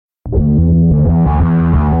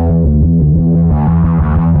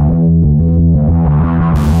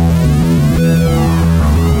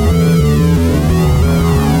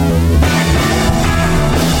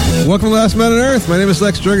Welcome to Last Man on Earth. My name is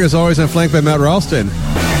Lex Stringer. As always, I'm flanked by Matt Ralston.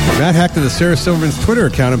 Matt hacked into Sarah Silverman's Twitter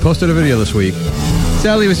account and posted a video this week.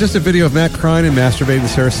 Sadly, it was just a video of Matt crying and masturbating to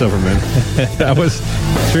Sarah Silverman. That was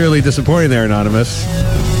truly disappointing there, Anonymous.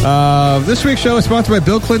 This week's show is sponsored by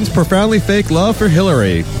Bill Clinton's profoundly fake love for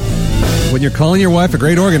Hillary. When you're calling your wife a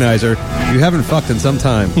great organizer, you haven't fucked in some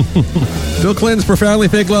time. Bill Clinton's profoundly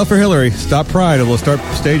fake love for Hillary. Stop pride and we'll start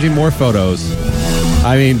staging more photos.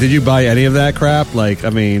 I mean, did you buy any of that crap? Like, I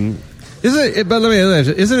mean, isn't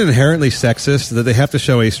it inherently sexist that they have to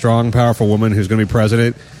show a strong, powerful woman who's going to be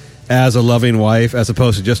president as a loving wife as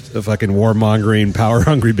opposed to just a fucking warmongering,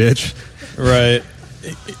 power-hungry bitch? Right.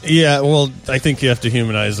 Yeah, well, I think you have to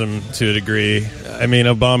humanize them to a degree. I mean,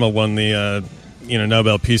 Obama won the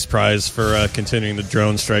Nobel Peace Prize for continuing the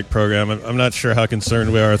drone strike program. I'm not sure how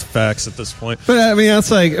concerned we are with facts at this point. But I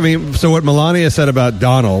mean, so what Melania said about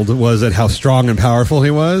Donald was that how strong and powerful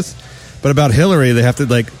he was. But about Hillary, they have to,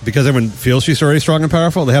 because everyone feels she's already strong and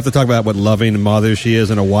powerful, they have to talk about what loving mother she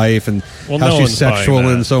is and a wife and how she's sexual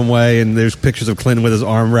in some way. And there's pictures of Clinton with his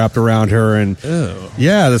arm wrapped around her. And ew.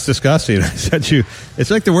 Yeah, that's disgusting. I sent you.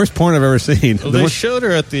 It's like the worst porn I've ever seen. Well, they showed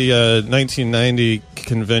her at the 1990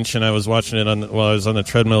 convention. I was watching it while I was on the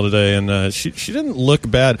treadmill today, and she didn't look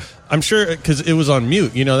bad. I'm sure because it was on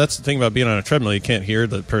mute. You know, that's the thing about being on a treadmill. You can't hear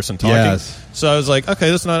the person talking. Yes. So I was like, okay,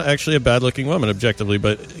 that's not actually a bad-looking woman objectively,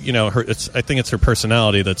 but I think it's her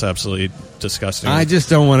personality that's absolutely disgusting. I just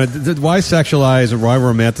don't want to. Why sexualize or why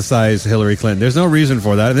romanticize Hillary Clinton? There's no reason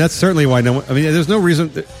for that, and that's certainly why no one. I mean, there's no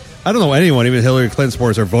reason. I don't know anyone, even Hillary Clinton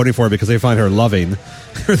supporters, are voting for her because they find her loving,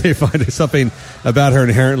 or they find something about her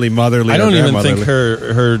inherently motherly. I don't even think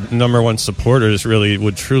her number one supporters really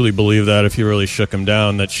would truly believe that if you really shook them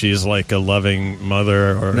down, that she's like a loving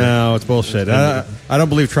mother. Or no, it's bullshit. I don't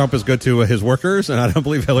believe Trump is good to his workers, and I don't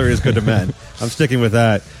believe Hillary is good to men. I'm sticking with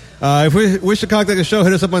that. If we wish to contact the show,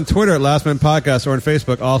 hit us up on Twitter at Last Men Podcast or on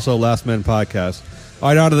Facebook, also Last Men Podcast. All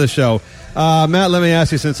right, on to the show. Matt, let me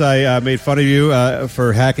ask you, since I made fun of you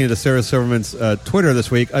for hacking into Sarah Silverman's Twitter this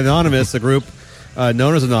week, Anonymous, the group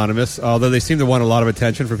known as Anonymous, although they seem to want a lot of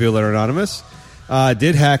attention for people that are anonymous,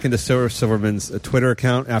 did hack into Sarah Silverman's Twitter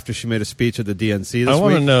account after she made a speech at the DNC this week. I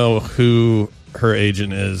want to know who her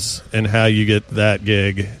agent is and how you get that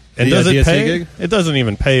gig. And does it DNC pay? Gig? It doesn't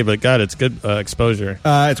even pay, but God, it's good exposure.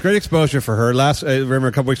 It's great exposure for her. Remember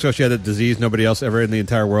a couple weeks ago, she had a disease nobody else ever in the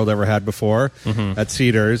entire world ever had before at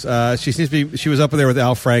Cedars. She was up there with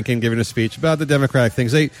Al Franken giving a speech about the Democratic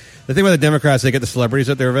things. The thing about the Democrats, they get the celebrities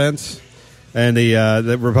at their events, and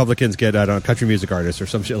the Republicans get, I don't know, country music artists or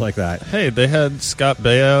some shit like that. Hey, they had Scott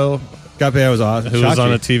Baio. Scott Baio was awesome. Who was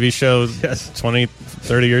on a TV show 20,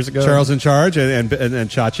 30 years ago. Charles in Charge and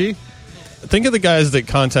Chachi. Think of the guys that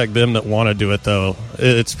contact them that want to do it, though.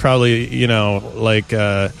 It's probably, like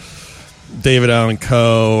David Allen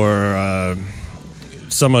Coe or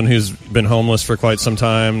someone who's been homeless for quite some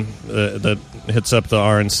time that hits up the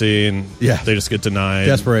RNC and they just get denied.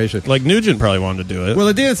 Desperation. Like Nugent probably wanted to do it.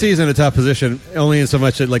 Well, the DNC is in a tough position only in so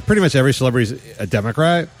much that pretty much every celebrity is a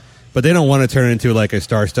Democrat, but they don't want to turn it into like a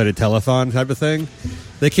star-studded telethon type of thing.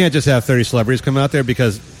 They can't just have 30 celebrities come out there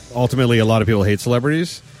because ultimately a lot of people hate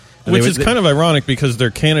celebrities. Which is kind of ironic because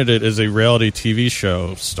their candidate is a reality TV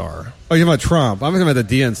show star. Oh, you're talking about Trump. I'm talking about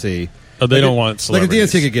the DNC. Oh, they don't want celebrities.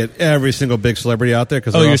 Like the DNC could get every single big celebrity out there.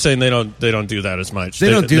 You're saying they don't do that as much.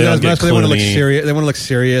 They don't do that as much. They want to look serious. They want to look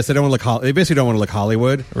serious. They don't want to look. They basically don't want to look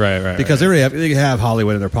Hollywood. Right. Because they have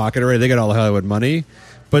Hollywood in their pocket already. They got all the Hollywood money.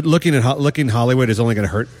 But looking Hollywood is only going to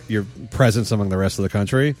hurt your presence among the rest of the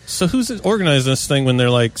country. So who's organizing this thing when they're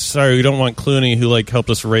like, sorry, we don't want Clooney, who helped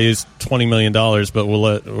us raise $20 million, but we'll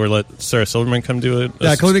let Sarah Silverman come do it?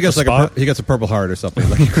 Yeah, Clooney gets he gets a Purple Heart or something,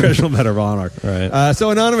 like a Congressional Medal of Honor. Right.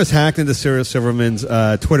 So Anonymous hacked into Sarah Silverman's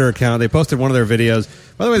Twitter account. They posted one of their videos.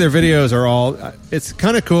 By the way, their videos are all, it's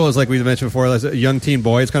kind of cool, as like we mentioned before, as a young teen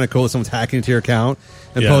boy, it's kind of cool that someone's hacking into your account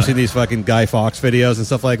and posting these fucking Guy Fawkes videos and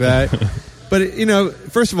stuff like that. But,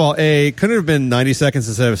 first of all, couldn't it have been 90 seconds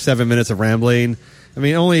instead of 7 minutes of rambling? I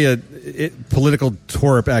mean, only a political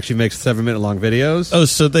twerp actually makes 7-minute-long videos. Oh,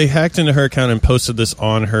 so they hacked into her account and posted this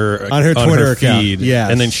on her Twitter feed, account,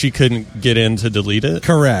 yes. And then she couldn't get in to delete it?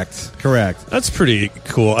 Correct. That's pretty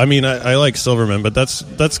cool. I mean, I like Silverman, but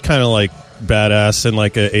that's kind of like badass in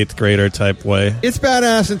like a 8th grader type way. It's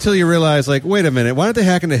badass until you realize, wait a minute, why don't they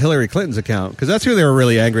hack into Hillary Clinton's account? Because that's who they were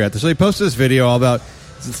really angry at. So they posted this video all about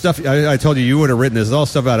stuff. I told you would have written this. It's all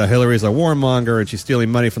stuff about how Hillary's a warmonger and she's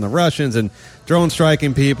stealing money from the Russians and drone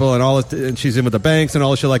striking people and all this, and she's in with the banks and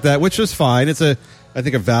all this shit like that, which was fine. It's I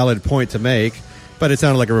think a valid point to make. but it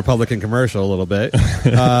sounded like a Republican commercial a little bit.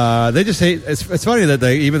 They just hate. It's funny that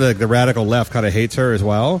even the radical left kind of hates her as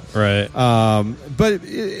well. Right. But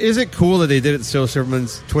is it cool that they did it to Sarah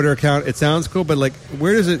Silverman's Twitter account? It sounds cool, but like,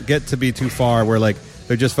 where does it get to be too far? Where like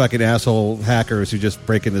they're just fucking asshole hackers who just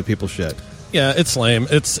break into people's shit. Yeah, it's lame.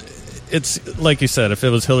 It's like you said, if it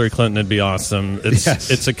was Hillary Clinton, it'd be awesome.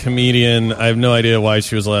 It's a comedian. I have no idea why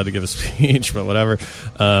she was allowed to give a speech, but whatever.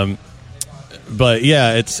 But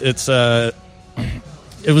yeah,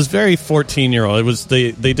 it was very 14-year-old. It was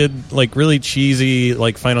they did like really cheesy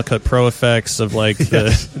like Final Cut Pro effects of like the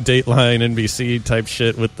Dateline NBC type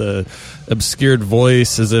shit with the obscured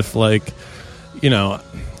voice, as if like, you know,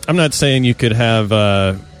 I'm not saying you could have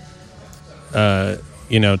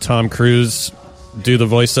you know, Tom Cruise do the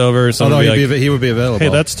voiceover or something. Although he would be available. Hey,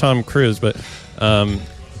 that's Tom Cruise, but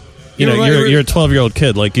you know, you're a 12-year-old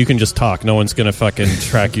kid. Like, you can just talk. No one's gonna fucking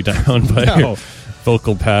track you down by your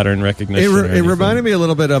vocal pattern recognition. It reminded me a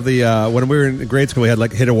little bit of the when we were in grade school. We had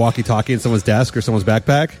like hit a walkie-talkie in someone's desk or someone's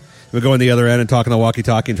backpack. We'd go on the other end and talk on the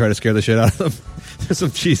walkie-talkie and try to scare the shit out of them. There's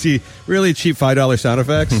some cheesy, really cheap $5 sound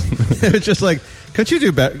effects. It's just like, could you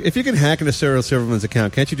do better? If you can hack into Sarah Silverman's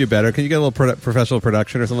account, can't you do better? Can you get a little professional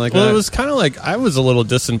production or something like that? Well, it was kind of like, I was a little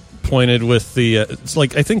disappointed with the, it's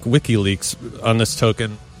like, I think WikiLeaks on this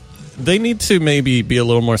token, they need to maybe be a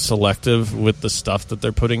little more selective with the stuff that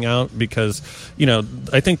they're putting out, because, you know,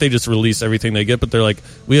 I think they just release everything they get, but they're like,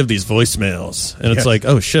 we have these voicemails. And it's like,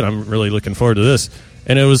 oh shit, I'm really looking forward to this.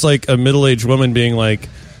 And it was like a middle-aged woman being like,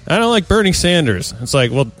 I don't like Bernie Sanders. It's like,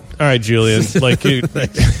 well, all right, Julian. Like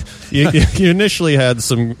you initially had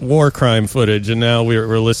some war crime footage, and now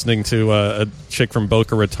we're listening to a chick from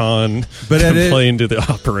Boca Raton complain to the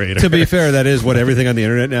operator. To be fair, that is what everything on the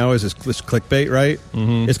internet now is this clickbait, right?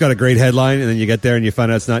 Mm-hmm. It's got a great headline, and then you get there and you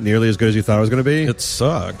find out it's not nearly as good as you thought it was going to be. It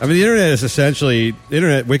sucked. I mean, the internet is essentially,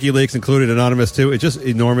 WikiLeaks included, anonymous too. It's just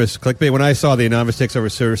enormous clickbait. When I saw the anonymous takes over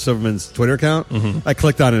Sarah Silverman's Twitter account, I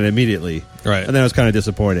clicked on it immediately. Right. And then I was kind of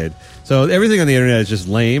disappointed. So everything on the internet is just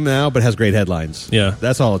lame now, but has great headlines. Yeah.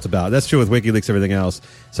 That's all it's about. That's true with WikiLeaks, everything else.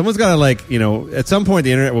 Someone's got to, like, you know, at some point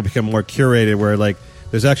the internet will become more curated where, like,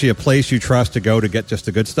 there's actually a place you trust to go to get just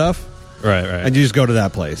the good stuff. Right. And you just go to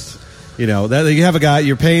that place. You know, that you have a guy,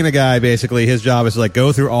 you're paying a guy, basically, his job is to, like,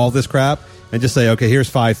 go through all this crap and just say, okay, here's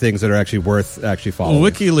 5 things that are actually worth actually following.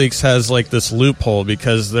 Well, WikiLeaks has like this loophole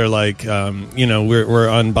because they're like, you know, we're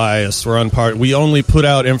unbiased, we're unpart. We only put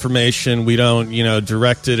out information. We don't, you know,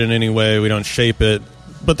 direct it in any way. We don't shape it.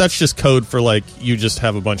 But that's just code for like you just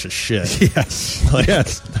have a bunch of shit. Yes, like,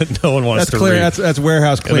 yes. No one wants that's to clear. read. That's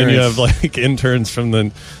warehouse clearance. And then you have like interns from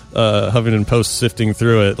the Huffington Post sifting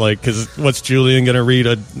through it. Like, because what's Julian going to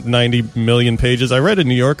read 90 million pages? I read a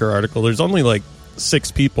New Yorker article. There's only like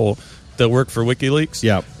 6 people that work for WikiLeaks.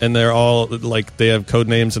 Yeah. And they're all like, they have code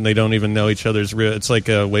names and they don't even know each other's real. It's like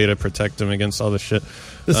a way to protect them against all this shit.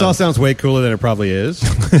 This all sounds way cooler than it probably is.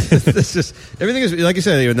 This just, everything is, like you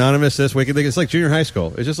said, anonymous, this WikiLeaks. It's like junior high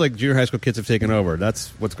school. It's just like junior high school kids have taken over. That's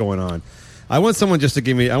what's going on. I want someone just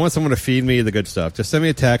to I want someone to feed me the good stuff. Just send me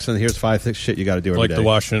a text and here's 5 shit you got to do every day. Like the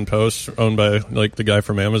Washington Post, owned by like the guy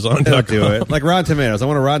from Amazon. Don't do it. Like Rotten Tomatoes. I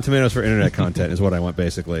want a Rotten Tomatoes for internet content is what I want,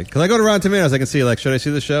 basically. Because I go to Rotten Tomatoes, I can see, like, should I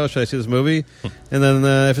see this show? Should I see this movie? And then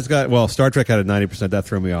if it's got, well, Star Trek had a 90%. That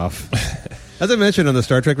threw me off. As I mentioned on the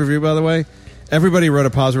Star Trek review, by the way, everybody wrote a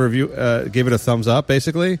positive review, gave it a thumbs up,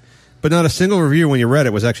 basically. But not a single review when you read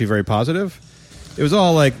it was actually very positive. It was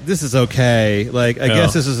all like, this is okay. Like, I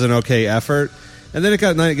guess this is an okay effort. And then it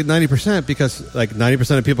got 90% because like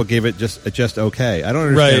 90% of people gave it just okay. I don't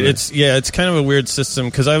understand. Right. It's kind of a weird system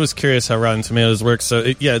because I was curious how Rotten Tomatoes works. So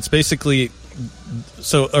it's basically,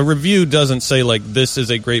 so a review doesn't say like this is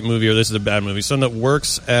a great movie or this is a bad movie. Someone that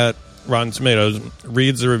works at Rotten Tomatoes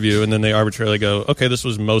reads the review and then they arbitrarily go, okay, this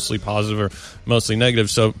was mostly positive or mostly negative.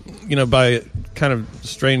 So, you know, by kind of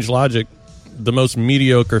strange logic, the most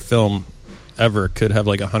mediocre film ever could have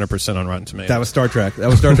like 100% on Rotten Tomatoes. That was Star Trek. That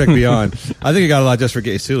was Star Trek Beyond. I think it got a lot just for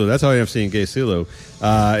Gay Sulu. That's how I ended up seeing Gay Sulu.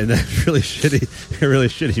 And that really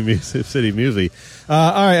shitty movie.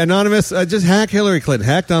 All right, Anonymous, just hack Hillary Clinton,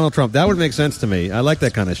 hack Donald Trump. That would make sense to me. I like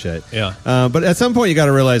that kind of shit. Yeah. But at some point, you got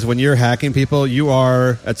to realize when you're hacking people, you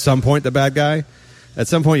are at some point the bad guy. At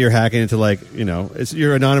some point, you're hacking into, like, you know,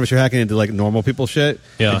 you're anonymous. You're hacking into like normal people shit.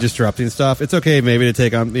 Yeah. And disrupting stuff. It's okay maybe to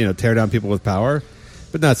take on, you know, tear down people with power.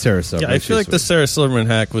 But not Sarah Silverman. Yeah, I feel like the Sarah Silverman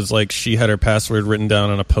hack was like she had her password written down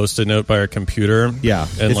on a Post-it note by her computer. Yeah,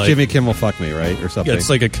 and it's like, Jimmy Kimmel fuck me, right? Or something. Yeah, it's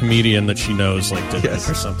like a comedian that she knows like did this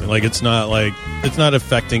or something. Like it's not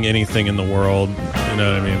affecting anything in the world. You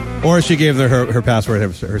know what I mean? Or she gave her password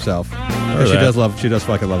herself. Or she does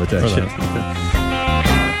fucking love attention.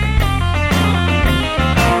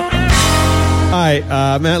 All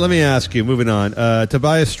right, Matt, let me ask you, moving on.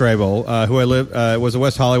 Tobias Strabel, who was a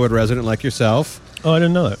West Hollywood resident like yourself. Oh, I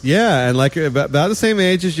didn't know that. Yeah, and like about the same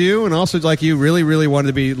age as you, and also like you really, really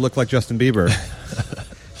wanted to look like Justin Bieber.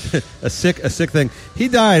 a sick thing. He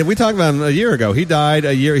died. We talked about him a year ago. He died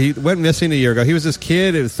a year. He went missing a year ago. He was this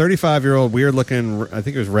kid. It was 35-year-old, weird looking. I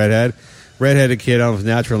think it was redheaded kid. I don't know if it was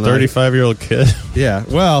natural. 35-year-old kid. Yeah.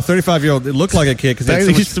 Well, 35-year-old. It looked like a kid because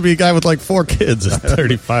he used to be a guy with like 4 kids at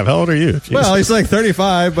 35. How old are you? Jesus. Well, he's like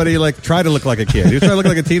 35, but he like tried to look like a kid. He was trying to look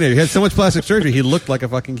like a teenager. He had so much plastic surgery. He looked like a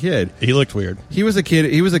fucking kid. He looked weird. He was a kid.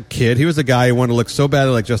 He was a guy who wanted to look so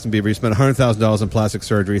badly like Justin Bieber. He spent $100,000 in plastic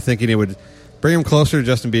surgery, thinking it would bring him closer to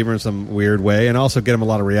Justin Bieber in some weird way, and also get him a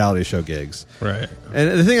lot of reality show gigs. Right.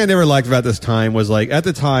 And the thing I never liked about this time was, like, at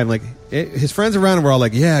the time, like, his friends around him were all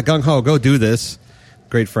like, yeah, gung-ho, go do this.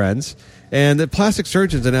 Great friends. And the plastic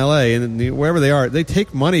surgeons in L.A. and wherever they are, they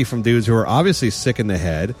take money from dudes who are obviously sick in the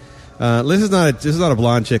head. This is not a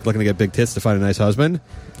blonde chick looking to get big tits to find a nice husband.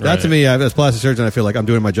 That, to me, as a plastic surgeon, I feel like I'm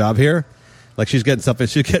doing my job here. Like, she's getting something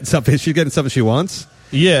she wants.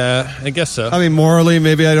 Yeah, I guess so. I mean, morally,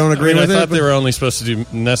 maybe I don't agree with it. I thought they were only supposed to do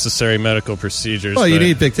necessary medical procedures. Well, you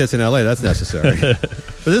need big tits in L.A. That's necessary.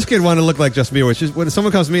 But this kid wanted to look like Justin Bieber, which is when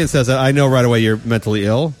someone comes to me and says that, I know right away you're mentally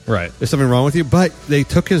ill. Right. There's something wrong with you. But they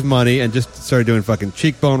took his money and just started doing fucking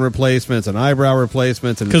cheekbone replacements and eyebrow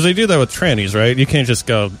replacements. Because they do that with trannies, right? You can't just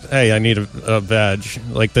go, hey, I need a badge.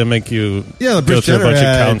 Like, they make you go through a bunch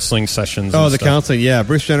of counseling sessions. Oh, the counseling, yeah.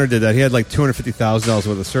 Bruce Jenner did that. He had like $250,000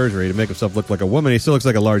 worth of surgery to make himself look like a woman. He still looks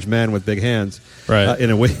like a large man with big hands. Right.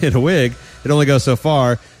 In a wig. It only goes so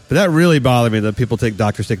far. But that really bothered me that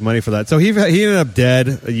doctors take money for that. So he ended up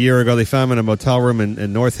dead a year ago. They found him in a motel room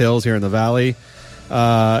in North Hills here in the Valley.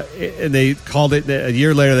 And they called it, a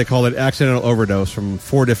year later, they called it accidental overdose from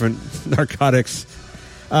 4 different narcotics.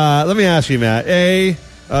 Let me ask you, Matt. A,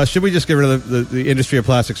 should we just get rid of the industry of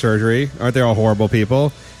plastic surgery? Aren't they all horrible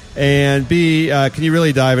people? And B, can you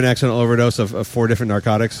really die of an accidental overdose of 4 different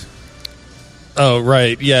narcotics? Oh,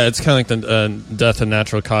 right. Yeah, it's kind of like the death of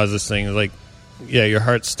natural causes thing. Like, yeah, your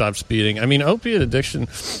heart stops beating. I mean, opiate addiction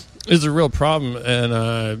is a real problem,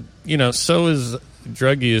 and so is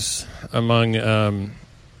drug use among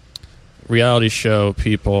reality show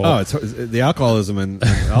people. Oh, it's the alcoholism and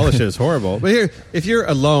all this shit is horrible. But here, if you're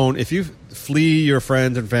alone, if you flee your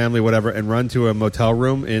friends and family, whatever, and run to a motel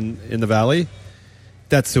room in the Valley,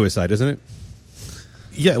 that's suicide, isn't it?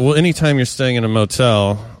 Yeah. Well, anytime you're staying in a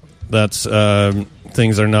motel, that's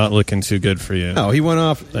things are not looking too good for you. No, he went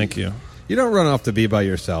off. Thank you. You don't run off to be by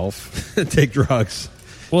yourself and take drugs.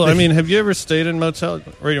 Well, I mean, have you ever stayed in a motel?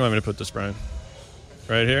 Where do you want me to put this, Brian?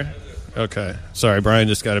 Right here? Okay. Sorry, Brian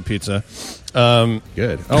just got a pizza.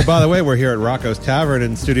 Good. Oh, by the way, we're here at Rocco's Tavern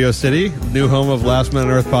in Studio City, new home of Last Man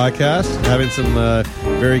on Earth podcast, having some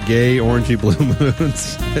very gay orangey blue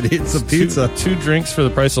moons and eating some pizza. Two drinks for the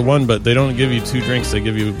price of one, but they don't give you 2 drinks. They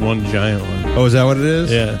give you one giant one. Oh, is that what it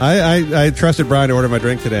is? Yeah. I trusted Brian to order my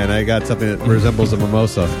drink today, and I got something that resembles a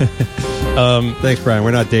mimosa. Thanks, Brian.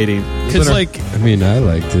 We're not dating. Because, I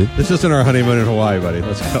liked it. This isn't our honeymoon in Hawaii, buddy.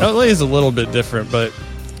 Let's go. LA is a little bit different, but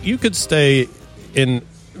you could stay in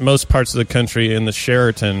most parts of the country in the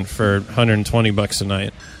Sheraton for $120 a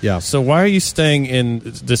night. Yeah. So why are you staying in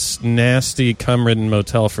this nasty cum-ridden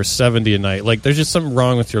motel for $70 a night? Like, there's just something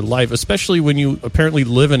wrong with your life, especially when you apparently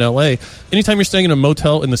live in LA. Anytime you're staying in a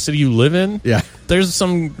motel in the city you live in, yeah, there's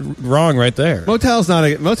something wrong right there. Motel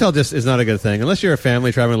just is not a good thing unless you're a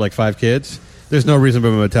family traveling with like 5 kids. There's no reason to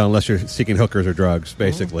be in a motel unless you're seeking hookers or drugs,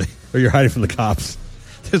 basically, or you're hiding from the cops.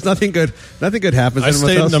 There's nothing good. Nothing good happens. I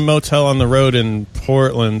stayed in a motel on the road in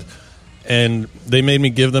Portland, and they made me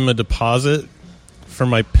give them a deposit for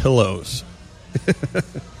my pillows.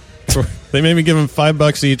 They made me give them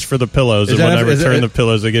 $5 each for the pillows, and when I returned the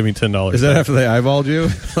pillows, they gave me $10. Is that after they eyeballed you?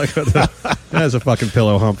 That's a fucking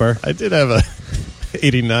pillow humper. I did have a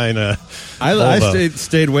 89. I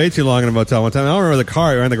stayed way too long in a motel one time. I don't remember the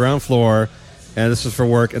car. We were on the ground floor, and this was for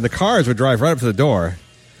work, and the cars would drive right up to the door.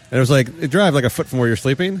 And it was like, it drive like a foot from where you're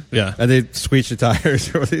sleeping. Yeah. And they'd squeach the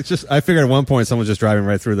tires. It's just, I figured at one point someone was just driving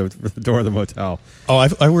right through the door of the motel. Oh,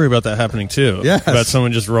 I worry about that happening too. Yes. About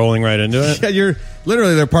someone just rolling right into it. Yeah,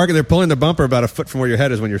 they're pulling the bumper about a foot from where your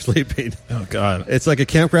head is when you're sleeping. Oh, God. It's like a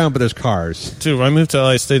campground, but there's cars. Dude, when I moved to LA,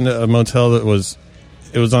 I stayed in a motel that was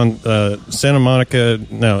on Santa Monica.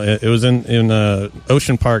 No, it was in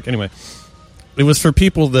Ocean Park. Anyway. It was for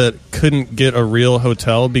people that couldn't get a real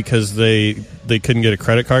hotel because they couldn't get a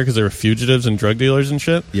credit card because they were fugitives and drug dealers and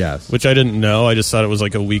shit. Yes. Which I didn't know. I just thought it was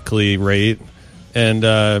like a weekly rate. And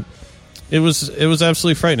It was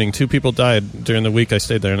absolutely frightening. 2 people died during the week I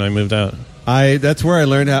stayed there, and I moved out. That's where I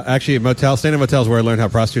learned how, actually, staying in motels where I learned how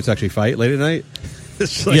prostitutes actually fight late at night.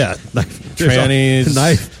 It's like, yeah,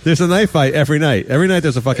 trannies. There's a knife fight every night. Every night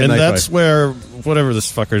there's a fucking knife fight. And that's where, whatever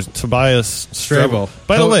this fucker's, Tobias Strobel.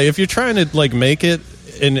 By the way, if you're trying to, like, make it,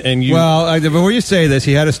 and you... Well, before you say this,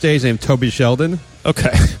 he had a stage name, Toby Sheldon.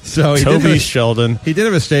 Okay. So Toby Sheldon. He did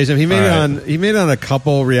have a stage name. He made it on a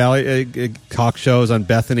couple reality talk shows on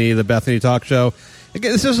Bethany, the Bethany talk show.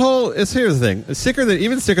 Again, here's the thing. It's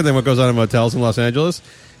even sicker than what goes on in motels in Los Angeles.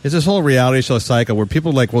 It's this whole reality show cycle where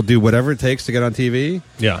people will do whatever it takes to get on TV.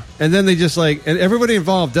 Yeah. And then they just and everybody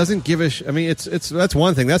involved doesn't give a I mean, that's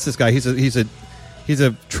one thing. That's this guy. He's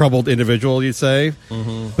a troubled individual, you'd say.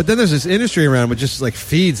 Mm-hmm. But then there's this industry around which just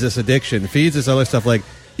feeds this addiction, feeds this other stuff.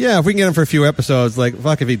 Yeah, if we can get him for a few episodes,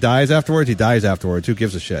 fuck, if he dies afterwards, he dies afterwards. Who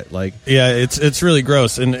gives a shit? Yeah, it's really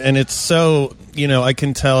gross, and it's so, I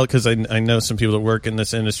can tell because I know some people that work in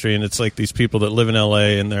this industry, and it's like these people that live in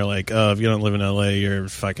L.A. and they're like, oh, if you don't live in L.A., you're a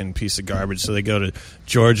fucking piece of garbage. So they go to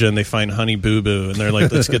Georgia and they find Honey Boo Boo, and they're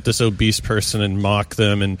like, let's get this obese person and mock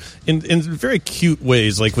them, and in very cute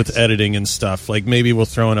ways, like with editing and stuff. Like maybe we'll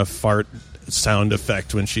throw in a fart sound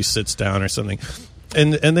effect when she sits down or something.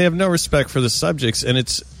 And they have no respect for the subjects, and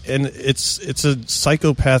it's a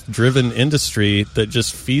psychopath-driven industry that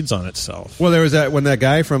just feeds on itself. Well, there was when that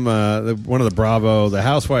guy from one of the Bravo, the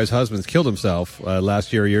Housewives' husbands, killed himself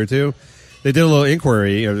last year, a year or two. They did a little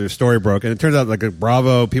inquiry, or their story broke, and it turns out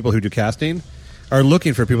Bravo people who do casting are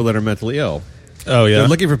looking for people that are mentally ill. Oh yeah, they're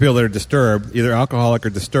looking for people that are disturbed, either alcoholic or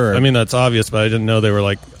disturbed. I mean, that's obvious, but I didn't know they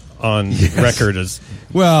were on record as...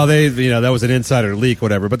 Well, that was an insider leak,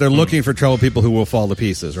 whatever. But they're looking for troubled people who will fall to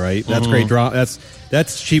pieces, right? That's great drama.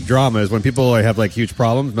 That's cheap drama. Is when people have huge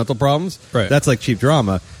problems, mental problems. Right. That's cheap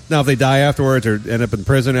drama. Now, if they die afterwards or end up in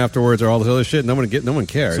prison afterwards or all this other shit, no one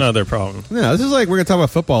cares. It's not their problem. No, this is we're gonna talk about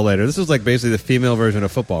football later. This is basically the female version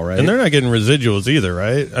of football, right? And they're not getting residuals either,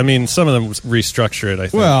 right? I mean, some of them restructure it. I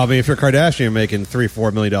think. Well, I mean, if you're Kardashian, you're making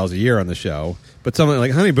 $3-4 million a year on the show, but something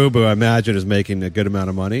like Honey Boo Boo, I imagine, is making a good amount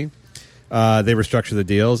of money. They restructure the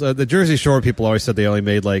deals. The Jersey Shore people always said they only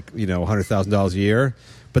made $100,000 a year,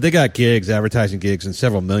 but they got gigs, advertising gigs, and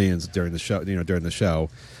several millions during the show.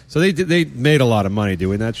 So they made a lot of money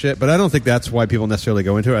doing that shit. But I don't think that's why people necessarily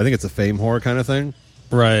go into it. I think it's a fame whore kind of thing,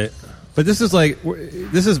 right? But this is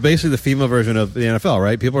basically the female version of the NFL,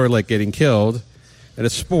 right? People are getting killed at a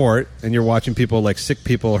sport, and you're watching people sick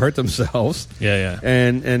people hurt themselves. Yeah.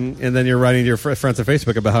 And then you're writing to your friends on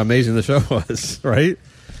Facebook about how amazing the show was, right?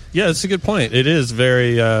 Yeah, it's a good point. It is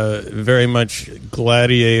very, very much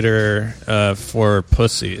Gladiator for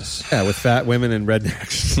pussies. Yeah, with fat women and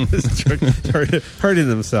rednecks hurting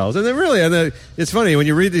themselves. And then it's funny, when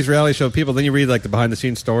you read these reality show people, then you read the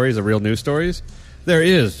behind-the-scenes stories, the real news stories. There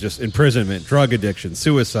is just imprisonment, drug addiction,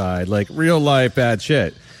 suicide, real-life bad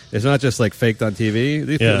shit. It's not just faked on TV.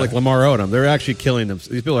 These people like Lamar Odom, they're actually killing them.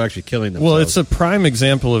 These people are actually killing themselves. Well, it's a prime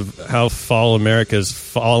example of how America's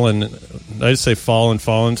fallen. I just say fallen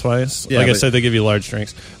twice. Yeah, I said, they give you large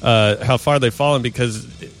drinks. How far they've fallen, because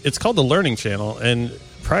it's called the Learning Channel, and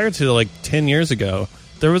prior to 10 years ago,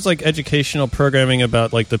 there was educational programming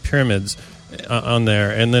about the pyramids on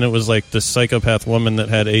there, and then it was this psychopath woman that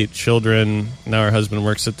had 8 children. Now her husband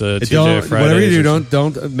works at the TGI Fridays. Whatever you do,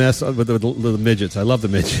 don't mess with the midgets. I love the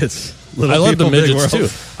midgets. I love the midgets too.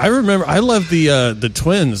 I remember I love the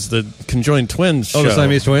twins, the conjoined twins show. Oh, the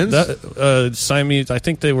Siamese twins. Siamese. I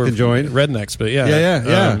think they were conjoined rednecks, but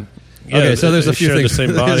yeah. Okay, so there's a few things. The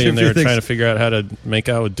same body, and they were trying to figure out how to make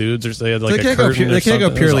out with dudes, or they had they a curtain. They can't go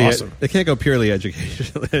purely. Awesome. They can't go purely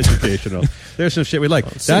educational. There's some shit we like.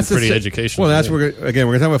 That's pretty educational. Well, we're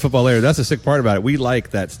gonna talk about football later. That's the sick part about it. We like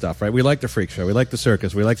that stuff, right? We like the freak show. We like the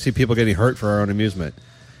circus. We like to see people getting hurt for our own amusement.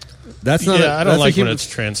 That's not. Yeah, I don't like when it's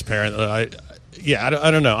transparent. I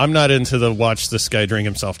don't know. I'm not into the watch this guy drink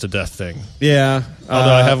himself to death thing. Yeah,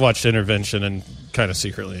 although I have watched Intervention and kind of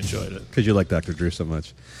secretly enjoyed it because you like Dr. Drew so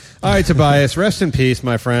much. All right, Tobias, rest in peace,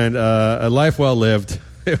 my friend. A life well lived.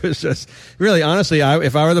 It was just really, honestly,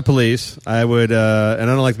 if I were the police, I would, and I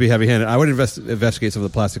don't like to be heavy-handed, I would investigate some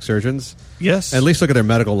of the plastic surgeons. Yes. At least look at their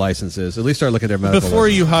medical licenses. At least start looking at their medical Before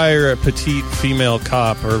licenses. You hire a petite female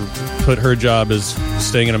cop or put her job as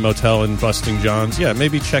staying in a motel and busting Johns,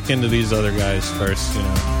 maybe check into these other guys first,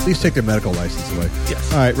 At least take their medical license away.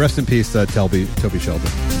 Yes. All right, rest in peace, Toby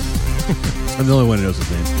Sheldon. I'm the only one who knows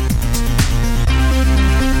his name.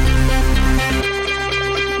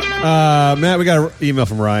 Matt, we got an email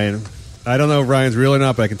from Ryan. I don't know if Ryan's real or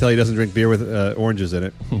not, but I can tell he doesn't drink beer with oranges in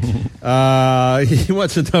it. He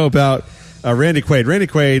wants to know about Randy Quaid. Randy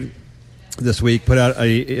Quaid this week put out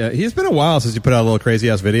he's been a while since he put out a little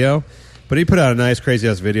crazy ass video, But he put out a nice,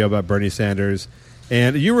 crazy-ass video about Bernie Sanders.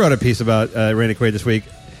 And you wrote a piece about Randy Quaid this week.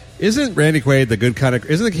 Isn't Randy Quaid the good kind of...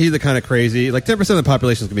 Isn't he the kind of crazy... Like, 10% of the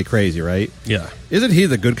population is going to be crazy, right? Yeah. Isn't he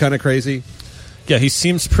the good kind of crazy? Yeah, he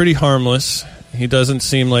seems pretty harmless. He doesn't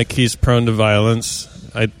seem like he's prone to violence.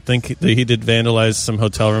 I think that he did vandalize some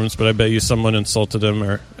hotel rooms, but I bet you someone insulted him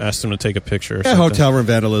or asked him to take a picture or something. Hotel room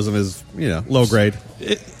vandalism is, low grade.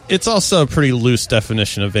 It's also a pretty loose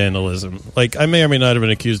definition of vandalism. Like, I may or may not have been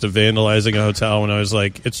accused of vandalizing a hotel when I was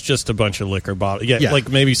like, it's just a bunch of liquor bottles. Yeah, like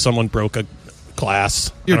maybe someone broke a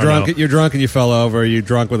glass. You're drunk and you fell over. You're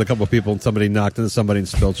drunk with a couple of people and somebody knocked into somebody and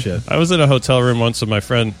spilled shit. I was in a hotel room once with my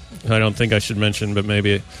friend. I don't think I should mention, but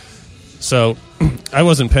maybe. So, I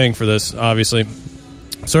wasn't paying for this, obviously.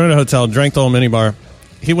 So we're in a hotel, drank the whole minibar.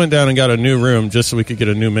 He went down and got a new room just so we could get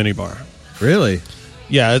a new minibar. Really?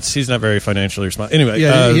 Yeah, he's not very financially responsible. Anyway.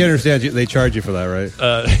 Yeah, he understands they charge you for that,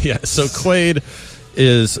 right? Yeah, so Quaid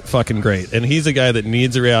is fucking great. And he's a guy that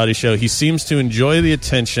needs a reality show. He seems to enjoy the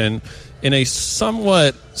attention in a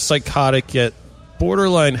somewhat psychotic yet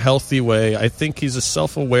borderline healthy way. I think he's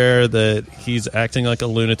self-aware that he's acting like a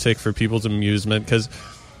lunatic for people's amusement because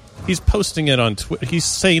he's posting it on Twitter. He's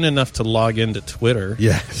sane enough to log into Twitter.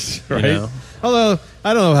 Yes, right. Although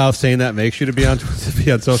I don't know how sane that makes you to be on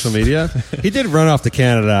social media. He did run off to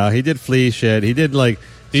Canada. He did flee shit. He did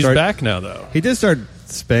He's back now though. He did start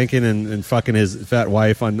spanking and fucking his fat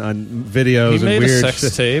wife on videos. He made and weird a sex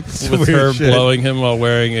shit. tape with her shit. blowing him while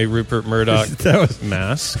wearing a Rupert Murdoch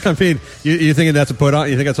mask. I mean, you thinking that's a put on?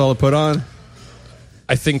 You think that's all a put on?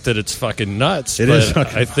 I think that it's fucking nuts. It but is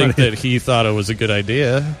fucking I think funny. that he thought it was a good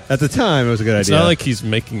idea. At the time, it was a good It's idea. not like he's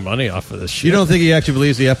making money off of this shit. You don't think he actually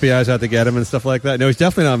believes the FBI's out to get him and stuff like that? No, he's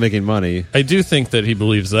definitely not making money. I do think that he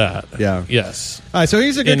believes that. Yeah. Yes. All right, so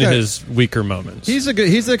he's a good In guy. his weaker moments. He's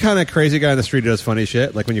the kind of crazy guy in the street who does funny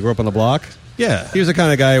shit, like when you grow up on the block. Yeah. He was the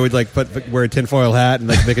kind of guy who would wear a tinfoil hat and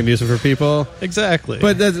make amusement for people. Exactly.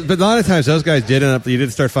 But a lot of times those guys did end up. You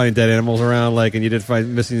did start finding dead animals around, and you did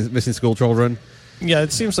find missing school children. Yeah,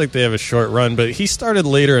 it seems like they have a short run, but he started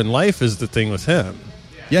later in life is the thing with him.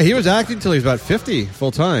 Yeah, he was acting until he was about 50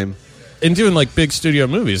 full time. And doing big studio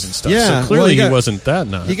movies and stuff. Yeah, So clearly well, he wasn't that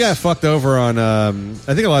nuts. He got fucked over on. I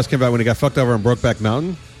think it last came out when he got fucked over on Brokeback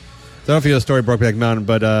Mountain. I don't know if you know the story of Brokeback Mountain,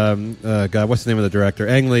 but God, what's the name of the director?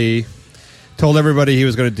 Ang Lee told everybody he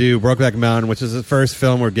was going to do Brokeback Mountain, which is the first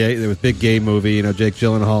film where it was big gay movie. Jake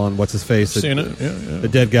Gyllenhaal and what's his face, Seen it? Yeah. the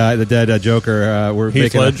dead guy, the dead Joker. We're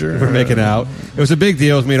Heath Ledger. We're making out. It was a big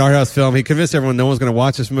deal. It was an art house film. He convinced everyone no one's going to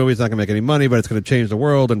watch this movie. It's not going to make any money, but it's going to change the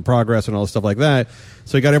world and progress and all this stuff like that.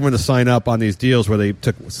 So he got everyone to sign up on these deals where they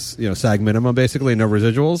took SAG minimum basically, no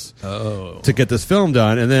residuals, to get this film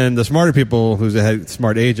done. And then the smarter people, who had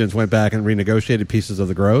smart agents, went back and renegotiated pieces of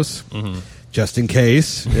the gross. Mm-hmm. Just in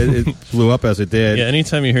case it blew up as it did. Yeah,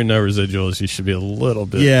 anytime you hear no residuals, you should be a little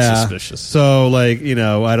bit suspicious. So, I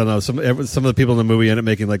don't know. Some of the people in the movie ended up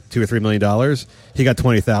making $2 or $3 million. He got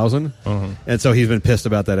 $20,000, and so he's been pissed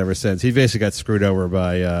about that ever since. He basically got screwed over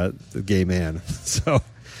by the gay man. So,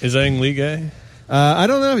 is Ang Lee gay? I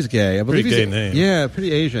don't know if he's gay. I believe Pretty he's gay name. Yeah,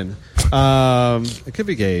 pretty Asian. It could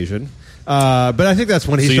be gay Asian. But I think that's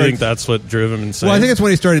when he So you started. think that's what drove him insane? Well, I think that's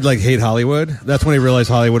when he started hate Hollywood. That's when he realized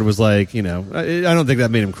Hollywood was I don't think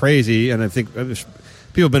that made him crazy, and I think people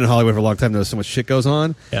have been in Hollywood for a long time. Know so much shit goes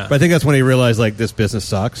on. Yeah. But I think that's when he realized this business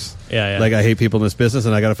sucks. Yeah. I hate people in this business,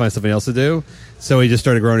 and I got to find something else to do. So he just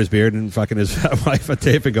started growing his beard and fucking his fat wife on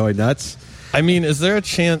tape and going nuts. I mean, is there a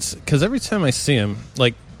chance? Because every time I see him,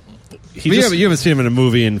 you haven't seen him in a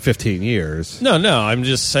movie in 15 years. No. I'm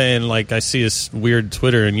just saying, I see his weird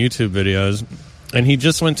Twitter and YouTube videos, and he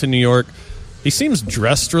just went to New York. He seems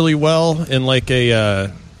dressed really well in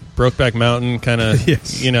a Brokeback Mountain kind of,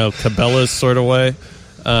 Yes. Cabela's sort of way.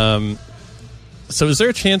 So is there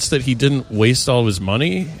a chance that he didn't waste all of his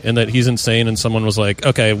money and that he's insane and someone was like,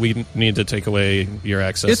 okay, we need to take away your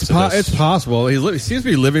access to this? It's possible. He seems to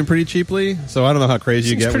be living pretty cheaply, so I don't know how crazy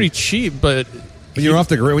you Seems get. pretty cheap, but When you're off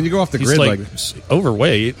the grid, when you go off the he's grid,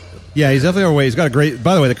 overweight. yeah, he's definitely overweight. He's got a great.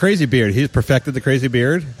 By the way, the crazy beard. He's perfected the crazy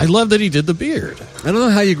beard. I love that he did the beard. I don't know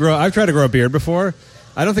how you grow. I've tried to grow a beard before.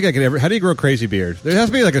 I don't think I could ever. How do you grow a crazy beard? There has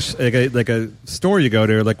to be like a store you go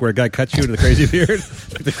to, where a guy cuts you to the crazy beard,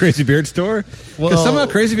 the crazy beard store. Because Well- somehow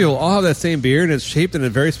crazy people all have that same beard, and it's shaped in a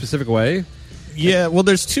very specific way. Yeah, well,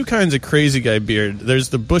 there's two kinds of crazy guy beard. There's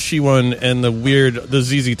the bushy one and the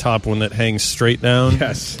ZZ Top one that hangs straight down.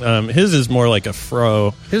 Yes. His is more like a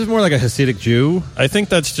fro. His is more like a Hasidic Jew. I think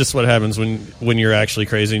that's just what happens when you're actually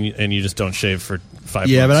crazy and you just don't shave for 5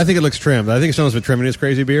 Yeah, but months. I think it looks trimmed. I think someone's been trimming his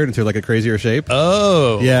crazy beard into a crazier shape.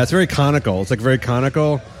 Oh. Yeah, it's very conical. It's very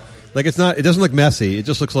conical. It's not. It doesn't look messy. It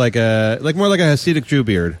just looks more like a Hasidic Jew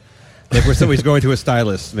beard. Like he's going to a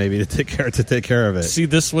stylist maybe to take care of it. See,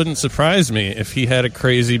 this wouldn't surprise me if he had a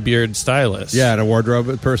crazy beard stylist. Yeah, and a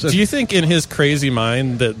wardrobe person. Do you think in his crazy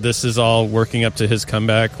mind that this is all working up to his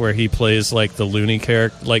comeback where he plays like the loony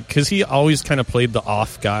character? Like, because he always kind of played the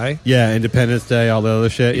off guy. Yeah, Independence Day, all the other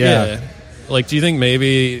shit. Yeah. Like, do you think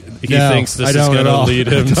maybe he thinks this is going to lead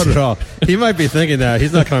him? Not at all. He might be thinking that.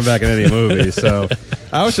 He's not coming back in any movies. So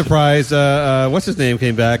I was surprised. What's his name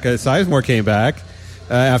came back? Sizemore came back.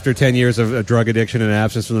 After 10 years of drug addiction and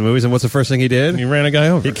absence from the movies, and what's the first thing he did? He ran a guy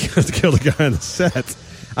over. He killed a guy on the set.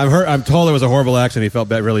 I'm told it was a horrible accident. He felt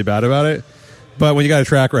really bad about it. But when you got a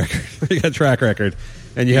track record,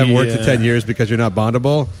 and you haven't worked in 10 years because you're not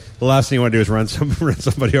bondable, the last thing you want to do is run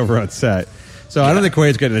somebody over on set. So I don't think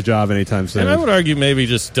Quaid's getting a job anytime soon. And I would argue maybe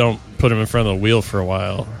just don't put him in front of the wheel for a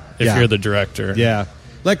while if you're the director. Yeah,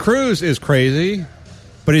 like Cruise is crazy,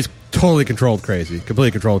 but he's totally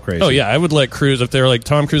completely controlled crazy. Oh, yeah, I would let Cruise, if they were like,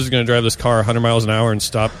 Tom Cruise is going to drive this car 100 miles an hour and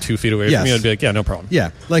stop 2 feet away from me, I'd be like, yeah, no problem.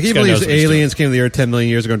 Yeah, like he believes aliens came to the Earth 10 million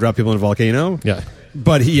years ago and dropped people in a volcano. Yeah.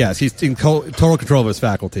 But he's in total control of his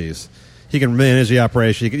faculties. He can manage the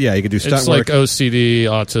operation. He could do stunt work. It's like OCD,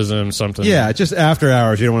 autism, something. Yeah, just after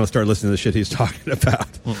hours, you don't want to start listening to the shit he's talking about.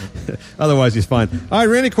 Otherwise, he's fine. All right,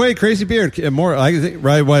 Randy Quaid, crazy beard. More, I think,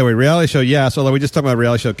 right away, reality show, yes. Although we just talked about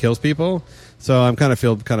reality show kills people. So I'm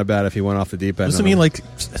feel bad if he went off the deep end. Doesn't he like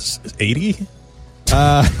 80?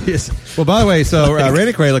 Yes. Well, by the way, so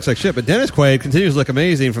Randy Quaid looks like shit, but Dennis Quaid continues to look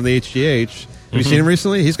amazing from the HGH. Have you seen him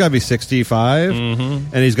recently? He's got to be 65,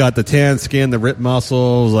 and he's got the tan skin, the ripped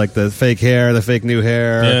muscles, like the fake hair, the fake new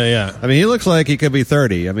hair. Yeah. I mean, he looks like he could be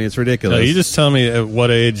 30. I mean, it's ridiculous. No, you just tell me at what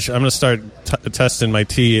age I'm going to start testing my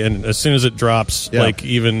tea, and as soon as it drops, like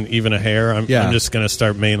even a hair, I'm just going to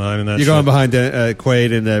start mainlining that. You're going behind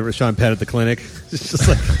Quaid and Sean Penn at the clinic. It's just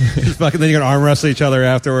like then you're going to arm wrestle each other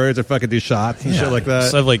afterwards, or fucking do shots and shit like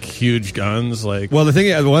that. So I have like huge guns. Like, well, the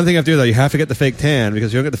one thing I have to do though, you have to get the fake tan,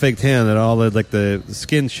 because if you don't get the fake tan, then all the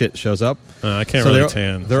skin shit shows up. I can't really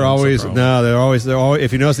tan. They're always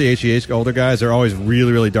if you notice the HGH older guys, they're always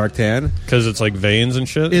really, really dark tan, because it's like veins and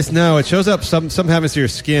shit. It shows up. Some happens to your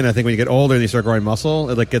skin. I think when you get older and you start growing muscle,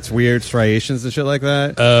 it like gets weird striations and shit like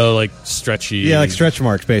that. Oh, like stretchy. Yeah, like stretch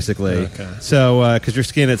marks basically. Okay. So because your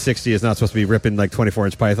skin at 60 is not supposed to be ripping like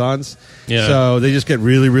 24-inch pythons. Yeah. So they just get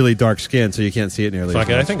really, really dark skin, so you can't see it nearly. Fuck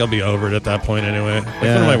it. I think I'll be over it at that point anyway. Like, what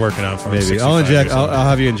am I working out for? Maybe I'll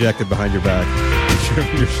have you injected behind your back.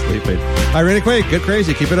 You're sleeping. All right, Randy Quaid, get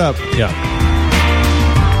crazy. Keep it up. Yeah.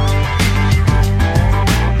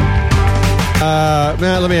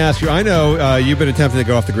 Matt, let me ask you. I know you've been attempting to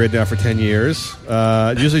go off the grid now for 10 years.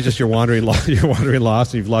 Usually just you're wandering lost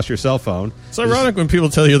and you've lost your cell phone. It's ironic when people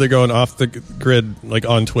tell you they're going off the grid, like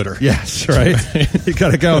on Twitter. Yes, right. You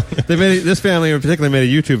got to go. This family in particular made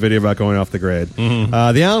a YouTube video about going off the grid. Mm-hmm.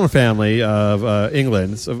 The Allen family of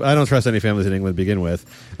England. So I don't trust any families in England to begin with.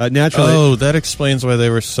 Naturally. Oh, that explains why they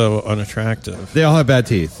were so unattractive. They all have bad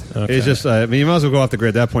teeth. Okay. It's just, you might as well go off the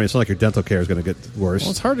grid at that point. It's not like your dental care is going to get worse.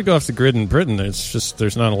 Well, it's hard to go off the grid in Britain. It's just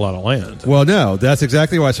there's not a lot of land. Well, no, that's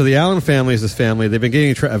exactly why. So the Allen family is this family. They've been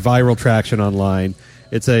getting viral traction online.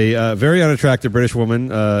 It's a very unattractive British woman.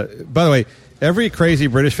 By the way, every crazy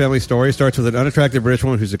British family story starts with an unattractive British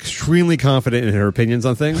woman who's extremely confident in her opinions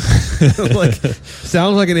on things.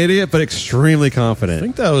 Sounds like an idiot, but extremely confident. I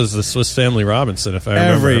think that was the Swiss Family Robinson, if I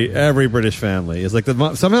remember. Every British family is like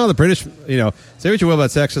somehow the British. Say what you will about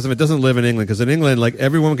sexism, it doesn't live in England, because in England, like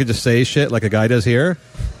every woman could just say shit like a guy does here,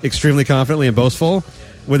 extremely confidently and boastful,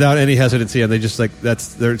 without any hesitancy, and they just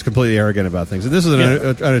they're completely arrogant about things. And this is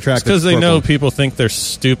an unattractive. Because they know people think they're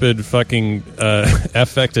stupid, fucking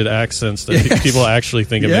affected accents that people actually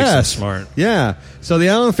think it makes them smart. Yeah. So the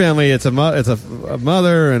Allen family, it's a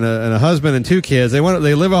mother and a husband and 2 kids. They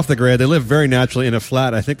live off the grid. They live very naturally in a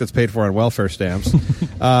flat, I think, that's paid for on welfare stamps.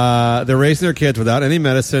 They're raising their kids without any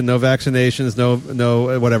medicine, no vaccinations,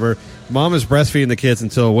 no whatever. Mom is breastfeeding the kids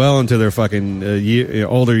until well into their fucking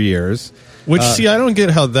older years. Which, see, I don't get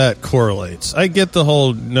how that correlates. I get the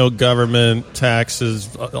whole no government,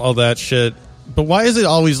 taxes, all that shit. But why is it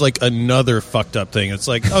always like another fucked up thing? It's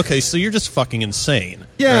like, okay, so you're just fucking insane.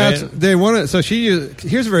 Yeah, right? they want to. So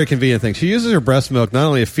here's a very convenient thing. She uses her breast milk not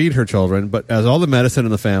only to feed her children, but as all the medicine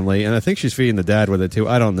in the family. And I think she's feeding the dad with it too.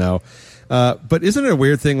 I don't know. But isn't it a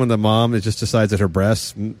weird thing when the mom just decides that her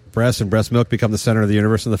breasts and breast milk become the center of the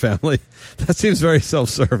universe in the family? That seems very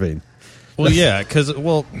self-serving. Well, yeah, because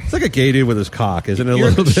it's like a gay dude with his cock, isn't it? A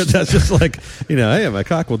little bit. That's just like, hey, my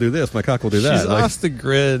cock will do this, my cock will do that. She's off the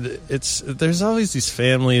grid. There's always these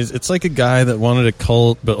families. It's like a guy that wanted a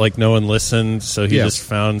cult, but like no one listened, so he just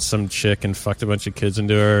found some chick and fucked a bunch of kids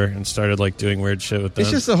into her and started like doing weird shit with them.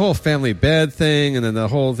 It's just the whole family bed thing, and then the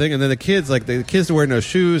whole thing, and then the kids wear no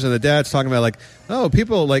shoes, and the dad's talking about like, oh,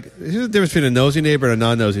 people like, here's the difference between a nosy neighbor and a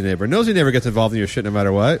non-nosy neighbor. A nosy neighbor gets involved in your shit no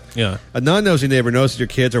matter what. Yeah. A non-nosy neighbor knows that your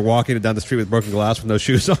kids are walking down the street with broken glass with no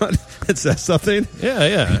shoes on. It says something.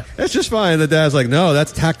 Yeah. It's just fine. The dad's like, no,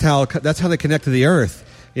 that's tactile. That's how they connect to the earth.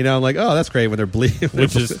 I'm like, oh, that's great when they're bleeding.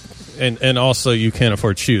 Which is, and also you can't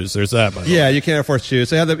afford shoes. There's that. By the way. You can't afford shoes.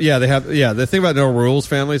 They have the thing about no rules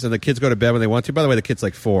families, and the kids go to bed when they want to. By the way, the kid's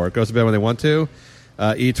like 4. Goes to bed when they want to.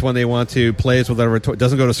 Eats when they want to, plays with whatever,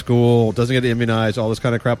 doesn't go to school, doesn't get immunized, all this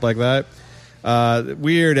kind of crap like that.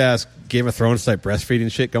 Weird ass Game of Thrones type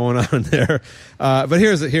breastfeeding shit going on there. But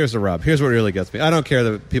here's the rub. Here's what really gets me. I don't care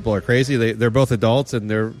that people are crazy. They're both adults, and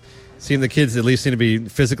the kids at least seem to be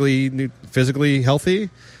physically healthy.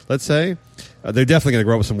 Let's say they're definitely going to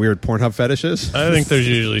grow up with some weird Pornhub fetishes. I think there's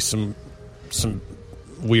usually some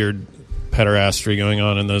weird pederastry going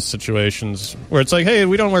on in those situations where it's like, hey,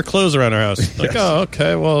 we don't wear clothes around our house. Like, oh,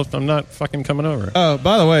 okay, well, I'm not fucking coming over. Oh,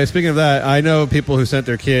 by the way, speaking of that, I know people who sent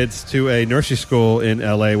their kids to a nursery school in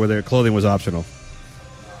L.A. where their clothing was optional.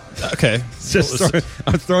 Okay.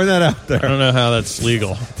 I'm throwing that out there. I don't know how that's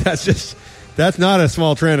legal. That's not a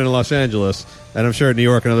small trend in Los Angeles, and I'm sure in New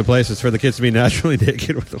York and other places for the kids to be naturally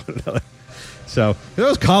naked with one another. So, if it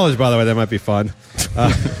was college, by the way, that might be fun.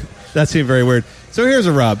 That seemed very weird. So here's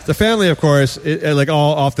a rub. The family, of course, like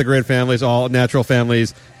all off-the-grid families, all natural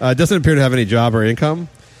families, doesn't appear to have any job or income.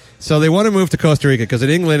 So they want to move to Costa Rica because in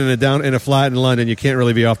England and in a flat in London, you can't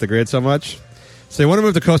really be off the grid so much. So they want to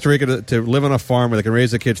move to Costa Rica to live on a farm where they can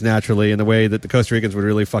raise their kids naturally in the way that the Costa Ricans would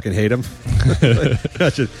really fucking hate them.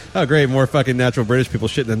 Oh, great, more fucking natural British people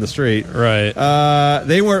shitting in the street. Right. I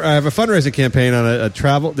have a fundraising campaign on a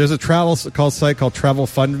travel. There's a travel site called Travel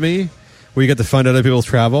Fund Me where you get to fund other people's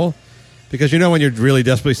travel. Because when you're really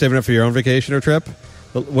desperately saving up for your own vacation or trip,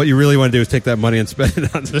 what you really want to do is take that money and spend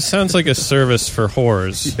it on. This sounds like a service for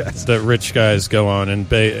whores that rich guys go on and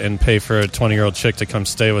pay for a 20-year-old chick to come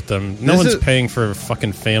stay with them. No one's paying for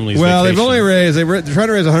fucking families. Well, vacation. they're trying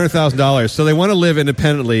to raise $100,000, so they want to live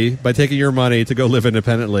independently by taking your money to go live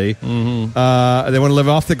independently. Mm-hmm. They want to live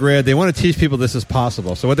off the grid. They want to teach people this is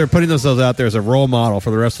possible. So what they're putting themselves out there as a role model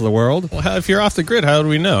for the rest of the world. Well, if you're off the grid, how do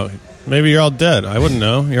we know? Maybe you're all dead. I wouldn't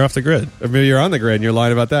know. You're off the grid. Or maybe you're on the grid and you're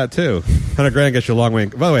lying about that too. $100,000 gets you a long way.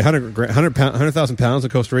 By the way, 100,000 pounds in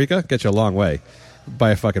Costa Rica gets you a long way. Buy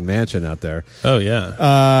a fucking mansion out there. Oh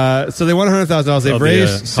yeah. So they want $100,000. They've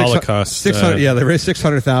raised Holocaust. 600. They raised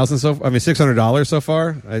 $600,000. $600 so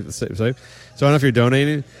far. So I don't know if you're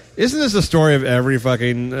donating. Isn't this the story of every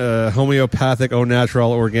fucking homeopathic, au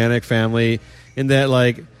natural, organic family? In that,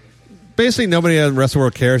 like, basically nobody in the rest of the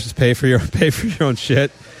world cares. Just pay for your own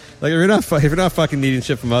shit. Like, if you're not fucking needing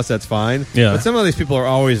shit from us, that's fine. Yeah. But some of these people are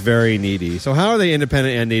always very needy. So how are they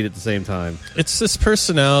independent and needy at the same time? It's this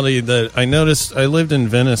personality that I noticed. I lived in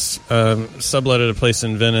Venice, subletted a place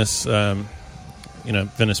in Venice,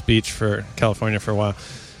 Venice Beach for California for a while.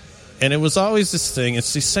 And it was always this thing.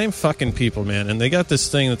 It's these same fucking people, man. And they got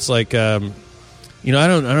this thing that's like, I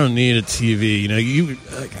don't need a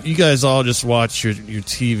TV. You guys all just watch your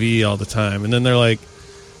TV all the time. And then they're like,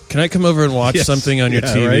 can I come over and watch something on your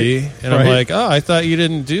TV? Right? And I'm like, oh, I thought you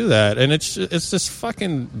didn't do that. And it's this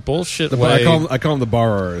fucking bullshit way. I call them the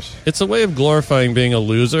borrowers. It's a way of glorifying being a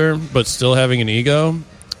loser, but still having an ego,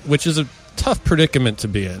 which is a tough predicament to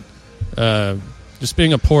be in. Just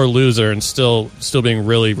being a poor loser and still being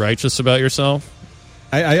really righteous about yourself.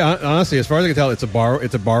 I honestly, as far as I can tell, it's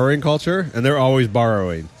a borrowing culture, and they're always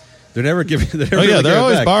borrowing. They're never giving. They're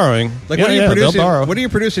always back. Like, what are you producing? What are you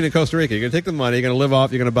producing in Costa Rica? You're going to take the money. You're going to live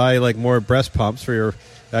off. You're going to buy like more breast pumps for your.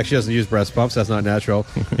 Actually, she doesn't use breast pumps. That's not natural.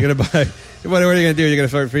 You're going to buy. What are you going to do?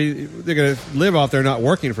 You're going to live off there, not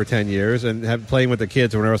working for 10 years, and playing with the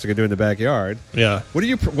kids or whatever else they can do in the backyard. Yeah. What are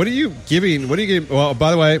you giving? Well,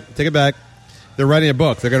 by the way, take it back. They're writing a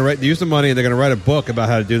book. They're going to use the money, and they're going to write a book about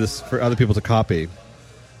how to do this for other people to copy.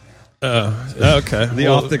 Okay.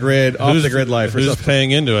 Off the grid life. Who's paying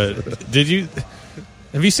into it?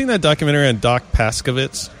 Have you seen that documentary on Doc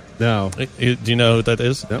Paskovitz? No. Do you know who that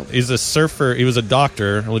is? No. He's a surfer. He was a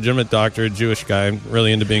doctor, a legitimate doctor, a Jewish guy,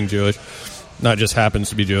 really into being Jewish. Not just happens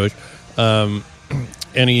to be Jewish. And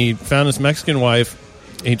he found his Mexican wife.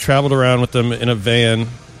 He traveled around with them in a van,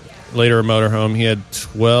 later a motorhome. He had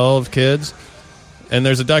 12 kids. And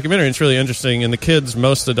there's a documentary. It's really interesting. And the kids,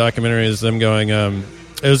 most of the documentary is them going,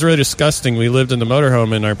 It was really disgusting. We lived in the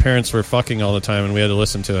motorhome, and our parents were fucking all the time, and we had to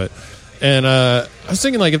listen to it. And I was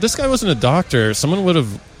thinking, like, if this guy wasn't a doctor, someone would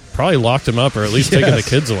have probably locked him up or at least taken the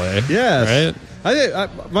kids away. Yes.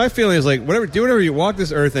 Right? My feeling is like, do whatever you walk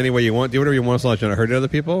this earth any way you want. Do whatever you want as long as you're not hurting other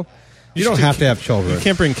people. You don't have to have children. You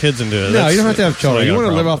can't bring kids into it. No, you don't have to have children. You want to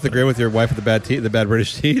live problem. off the grid with your wife with the bad teeth, the bad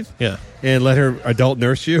British teeth. Yeah. And let her adult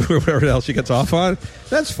nurse you or whatever else she gets off on.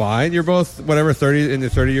 That's fine. You're both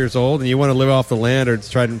 30 years old, and you want to live off the land or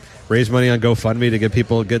try to raise money on GoFundMe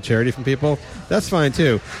to get charity from people. That's fine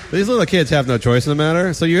too. But these little kids have no choice in the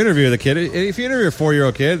matter. So you interview the kid. If you interview a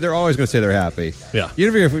 4-year-old kid, they're always going to say they're happy. Yeah. You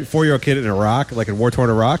interview a 4-year-old kid in Iraq, like in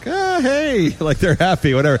war-torn Iraq. Hey, like they're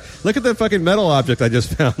happy. Whatever. Look at the fucking metal object I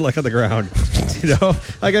just found, like on the ground. You know,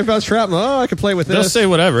 like I found shrapnel. Oh, I can play with this. They'll say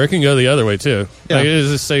whatever. It can go the other way too. Yeah. Like,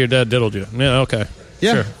 just say your dad diddled you. Yeah. Okay.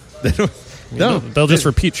 Yeah. Sure. They don't. No, They'll just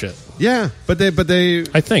repeat shit. Yeah, but they.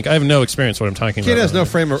 I think I have no experience what I'm talking Kid about. has no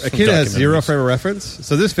frame. A kid has zero frame of reference.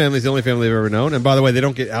 So this family is the only family they've ever known. And by the way, they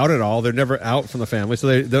don't get out at all. They're never out from the family, so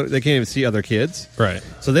they can't even see other kids. Right.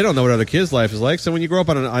 So they don't know what other kids' life is like. So when you grow up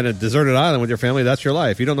on a deserted island with your family, that's your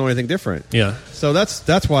life. You don't know anything different. Yeah. So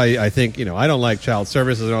that's why I think I don't like child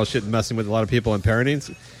services and all shit messing with a lot of people and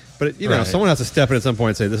parenting. But Right. someone has to step in at some point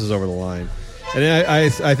and say this is over the line. And I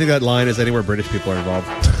think that line is anywhere British people are involved.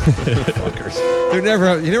 Fuckers. You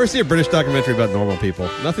never see a British documentary about normal people.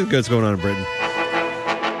 Nothing good's going on in Britain.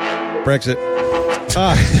 Brexit.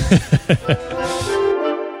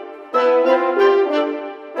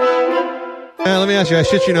 Let me ask you, I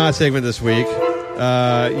shit you not segment this week.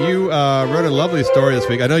 You wrote a lovely story this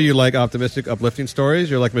week. I know you like optimistic, uplifting stories.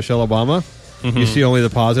 You're like Michelle Obama. Mm-hmm. You see only the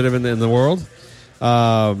positive in the world.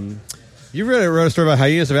 You wrote a story about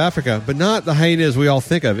hyenas of Africa, but not the hyenas we all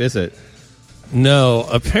think of, is it? No,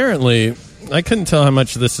 apparently, I couldn't tell how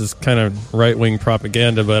much this is kind of right-wing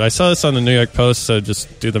propaganda, but I saw this on the New York Post, so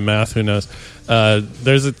just do the math, who knows.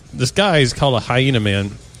 There's this guy, he's called a hyena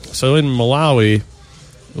man. So in Malawi,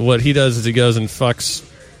 what he does is he goes and fucks,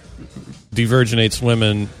 devirginates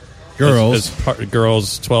women. Girls.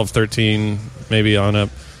 Girls, 12, 13, maybe on up,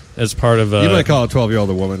 as part of you might call a 12-year-old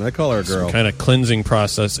a woman. I call her a girl. Some kind of cleansing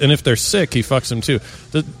process. And if they're sick, he fucks them too.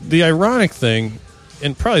 The ironic thing,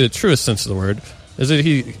 in probably the truest sense of the word, is that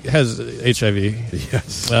he has HIV.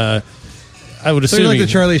 Yes. I would assume so you're like the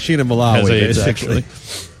Charlie Sheen of Malawi, has AIDS, basically.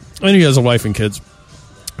 Actually. And he has a wife and kids,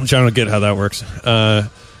 which I don't get how that works.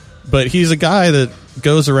 But he's a guy that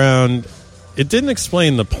goes around. It didn't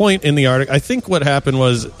explain the point in the article. I think what happened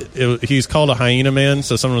was he's called a hyena man,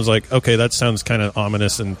 so someone was like, okay, that sounds kind of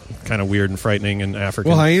ominous and kind of weird and frightening and African.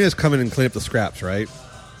 Well, hyenas come in and clean up the scraps, right?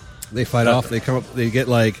 They fight off. They come up. They get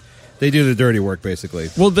they do the dirty work, basically.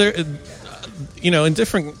 Well, there, in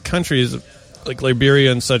different countries like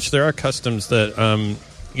Liberia and such, there are customs that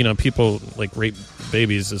people like rape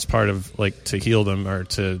babies as part of to heal them or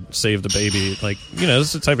to save the baby. This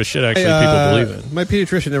is the type of shit actually people believe in. My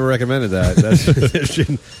pediatrician never recommended that.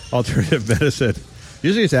 That's alternative medicine.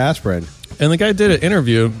 Usually it's aspirin. And the guy did an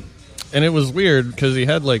interview, and it was weird because he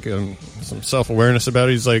had some self-awareness about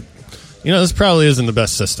it. He's like, this probably isn't the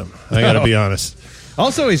best system. I got to be honest.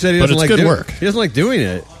 Also, he said he doesn't like good work. He doesn't like doing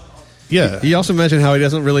it. Yeah. He also mentioned how he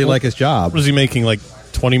doesn't really like his job. Was he making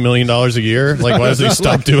 $20 million a year? Why does he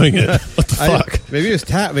stop doing it? What the fuck? Maybe it's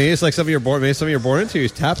tap. Maybe it's something you're born. Maybe something you're born into.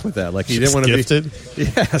 He's tapped with that. He didn't want to gifted? Be.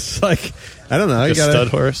 Yes. I don't know. You gotta, stud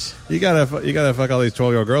horse. You gotta fuck all these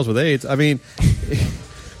 12-year-old girls with AIDS. I mean,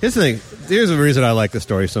 here's the thing. Here's the reason I like this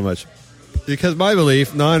story so much. Because my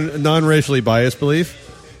belief, non-racially biased belief,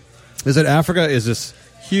 is that Africa is this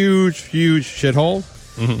huge shithole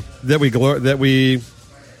that we.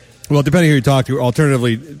 Well, depending who you talk to,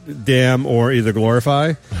 alternatively damn or either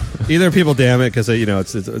glorify. Either people damn it because they're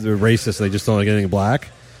racist, they just don't like anything black,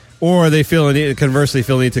 or they conversely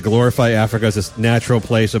feel the need to glorify Africa as this natural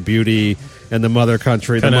place of beauty and the mother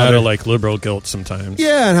country. Kind of out of liberal guilt sometimes.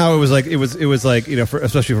 Yeah, and how it was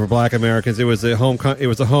especially for Black Americans, it was a home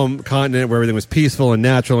continent where everything was peaceful and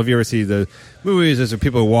natural. If you ever see the movies, there's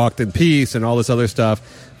people who walked in peace and all this other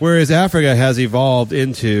stuff. Whereas Africa has evolved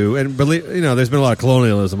into, and there's been a lot of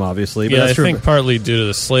colonialism, obviously. But I think partly due to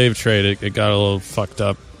the slave trade, it got a little fucked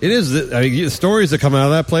up. It is. The stories that come out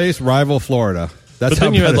of that place rival Florida. That's but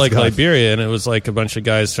then you had Liberia, and it was a bunch of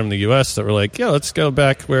guys from the U.S. that were like, yeah, let's go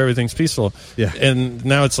back where everything's peaceful. Yeah. And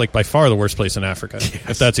now it's by far the worst place in Africa,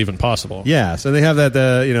 if that's even possible. Yes, and they have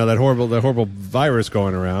that horrible virus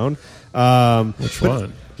going around. Which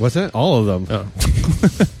one? What's that? All of them. Oh.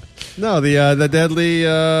 No, the deadly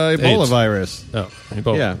Ebola virus. Oh,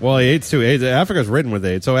 Ebola. Yeah, well, AIDS too. AIDS. Africa's ridden with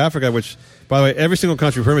AIDS. So Africa, which, by the way, every single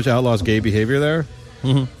country pretty much outlaws gay behavior there.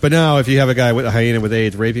 But now, if you have a guy with a hyena with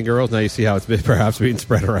AIDS raping girls, now you see how it's perhaps being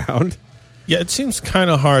spread around. Yeah, it seems kind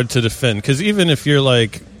of hard to defend because even if you're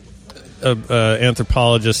like a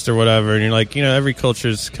anthropologist or whatever, and you're like, every culture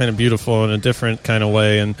is kind of beautiful in a different kind of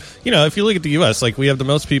way, and if you look at the U.S., like we have the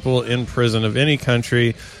most people in prison of any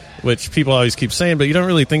country, which people always keep saying, but you don't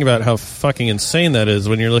really think about how fucking insane that is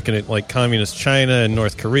when you're looking at like communist China and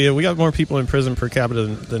North Korea. We got more people in prison per capita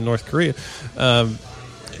than North Korea,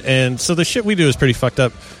 and so the shit we do is pretty fucked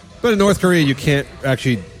up. But in North Korea, you can't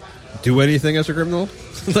actually do anything as a criminal.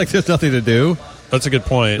 Like, there's nothing to do. That's a good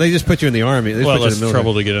point. They just put you in the army. They just put you in the military.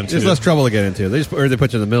 Trouble to get into. There's less trouble to get into. They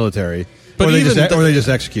put you in the military, but or they just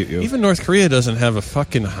execute you. Even North Korea doesn't have a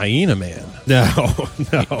fucking hyena man. No.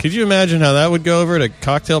 Could you imagine how that would go over at a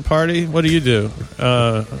cocktail party? What do you do?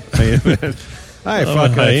 Hyena man. I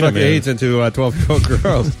fuck AIDS into 12-year-old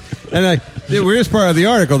girls. And the weirdest part of the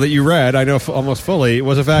article that you read, I know almost fully,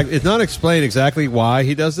 was the fact it's not explained exactly why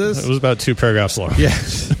he does this. It was about 2 paragraphs long.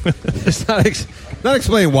 Yes. It's not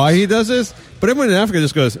explained why he does this, but everyone in Africa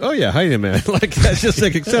just goes, "Oh yeah, hyena man." Like, that's just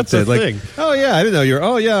like accepted. Like, thing. "Oh yeah, I didn't know you're."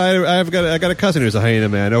 "Oh yeah, I got a cousin who's a hyena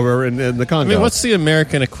man over in the Congo." I mean, what's the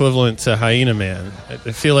American equivalent to hyena man? I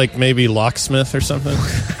feel like maybe locksmith or something.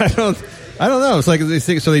 I don't know. It's like they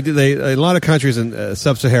think, so. They a lot of countries in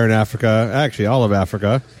sub-Saharan Africa, actually all of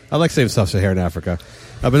Africa. I like saying sub-Saharan Africa,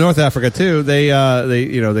 but North Africa too. They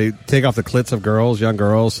take off the clits of young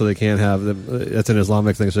girls, so they can't have them. That's an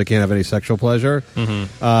Islamic thing, so they can't have any sexual pleasure.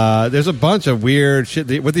 Mm-hmm. There's a bunch of weird shit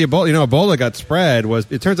with the Ebola. Ebola got spread.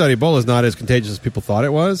 It turns out Ebola is not as contagious as people thought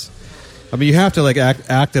it was. I mean, you have to like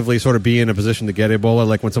actively sort of be in a position to get Ebola,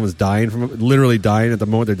 like when someone's literally dying at the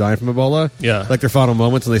moment they're dying from Ebola. Yeah. Like their final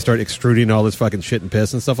moments and they start extruding all this fucking shit and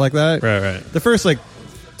piss and stuff like that. Right. The first like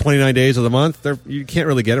 29 days of the month, you can't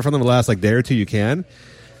really get it from them. The last like day or two you can.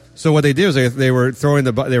 So what they did is they were burying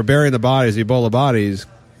the bodies, the Ebola bodies,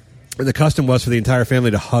 and the custom was for the entire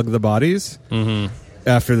family to hug the bodies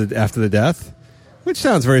after the death. Which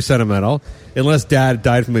sounds very sentimental, unless Dad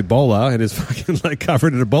died from Ebola and is fucking like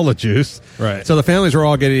covered in Ebola juice. Right. So the families were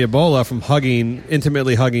all getting Ebola from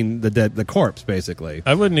intimately hugging the corpse, basically.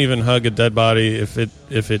 I wouldn't even hug a dead body if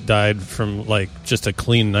it died from like just a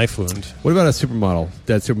clean knife wound. What about a supermodel?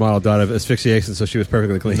 Dead supermodel died of asphyxiation, so she was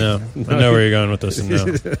perfectly clean. No, I know where you're going with this. And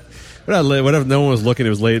no. What if no one was looking? It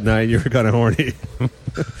was late at night. And you were kind of horny.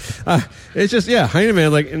 It's just hyena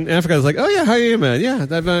man. Like in Africa, it's like, oh yeah, hyena man. Yeah,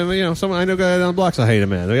 that someone I know guy down the block's a hyena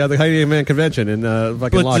man. They got the hyena man convention in fucking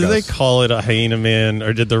Lagos. But did they call it a hyena man,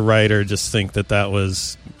 or did the writer just think that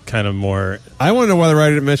was kind of more? I want to know why the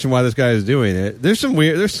writer didn't mention why this guy is doing it. There's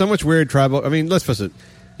so much weird tribal. I mean, let's face it.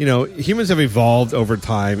 Humans have evolved over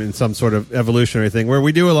time in some sort of evolutionary thing where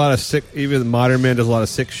we do a lot of sick. Even modern man does a lot of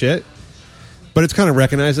sick shit. But it's kind of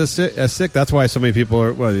recognized as sick. That's why so many people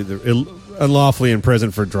are they're unlawfully in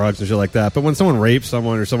prison for drugs and shit like that. But when someone rapes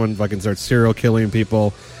someone or someone fucking starts serial killing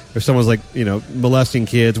people or someone's like, molesting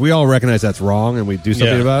kids, we all recognize that's wrong and we do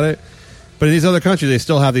something about it. But in these other countries, they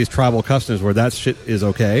still have these tribal customs where that shit is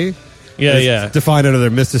okay. Yeah. Defined under their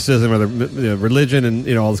mysticism or their religion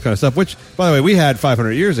and all this kind of stuff, which, by the way, we had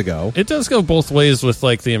 500 years ago. It does go both ways with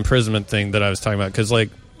like the imprisonment thing that I was talking about, because like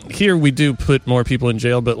here we do put more people in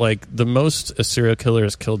jail, but like the most a serial killer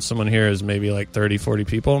has killed someone here is maybe like 30, 40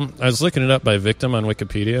 people. I was looking it up by victim on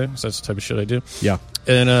Wikipedia, because that's the type of shit I do. Yeah.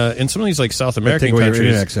 And in some of these like South American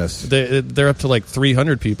countries, they're up to like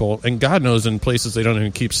 300 people, and God knows in places they don't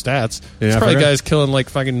even keep stats. It's probably guys killing like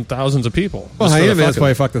fucking thousands of people. Well, hyena man's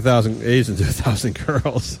probably fucked 1,000 AIDS into 1,000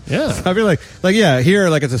 girls. Yeah. So I feel like here,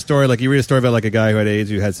 like it's a story, like you read a story about like a guy who had AIDS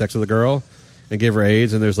who had sex with a girl and gave her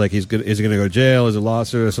AIDS, and there's like, is he going to go to jail? Is it a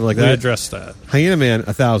lawsuit or something like that? We addressed that. Hyena man,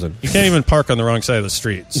 1,000. You can't even park on the wrong side of the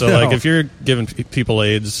street. So, like, if you're giving people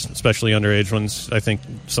AIDS, especially underage ones, I think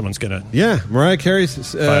someone's going to. Yeah, Mariah Carey's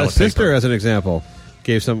sister, as an example,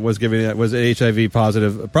 was an HIV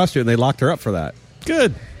positive prostitute, and they locked her up for that.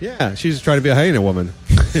 Good. Yeah, she's trying to be a hyena woman.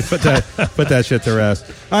 put that shit to rest.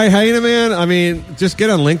 All right, hyena man. I mean, just get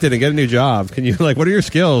on LinkedIn and get a new job. Can you what are your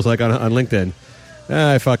skills on LinkedIn?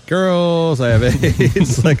 I fuck girls. I have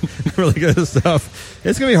AIDS. Like really good stuff.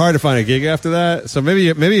 It's gonna be hard to find a gig after that. So maybe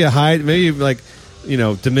you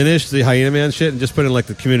diminish the hyena man shit and just put in like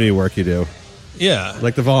the community work you do. Yeah,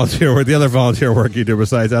 like the other volunteer work you do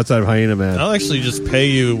besides outside of hyena man. I'll actually just pay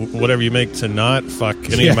you whatever you make to not fuck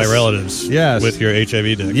any of my relatives. Yes. With your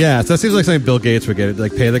HIV dick. Yeah, so that seems like something Bill Gates would get.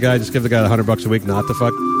 Like pay the guy, just give the guy $100 a week not to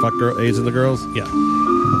fuck AIDS in the girls. Yeah.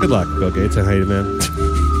 Good luck, Bill Gates and hyena man.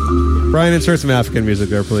 Brian, insert some African music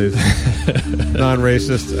there, please.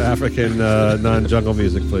 Non-racist, African, non-jungle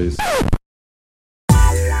music, please.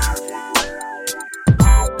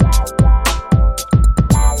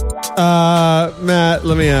 Matt,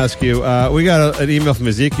 let me ask you. We got an email from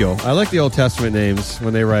Ezekiel. I like the Old Testament names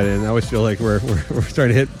when they write in. I always feel like we're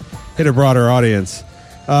starting to hit a broader audience.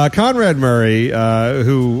 Conrad Murray,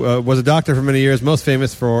 who was a doctor for many years, most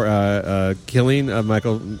famous for killing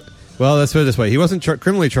Michael. Well, let's put it this way: he wasn't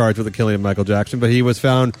criminally charged with the killing of Michael Jackson, but he was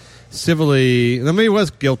found civilly. I mean, he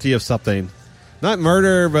was guilty of something, not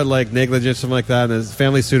murder, but like negligence, something like that. And his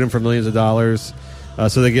family sued him for millions of dollars.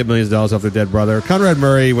 So they get millions of dollars off their dead brother. Conrad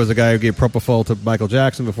Murray was a guy who gave propofol to Michael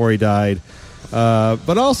Jackson before he died.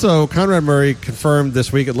 But also, Conrad Murray confirmed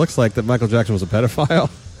this week, it looks like, that Michael Jackson was a pedophile.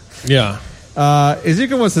 Yeah.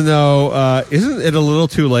 Ezekiel wants to know, isn't it a little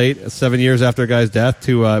too late, 7 years after a guy's death,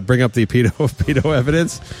 to bring up the pedo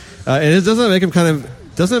evidence? And doesn't it make him kind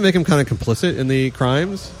of complicit in the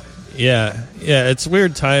crimes? Yeah. It's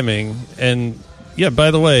weird timing. And yeah, by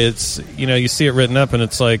the way, it's, you see it written up and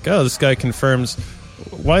it's like, oh, this guy confirms.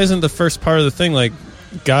 Why isn't the first part of the thing like,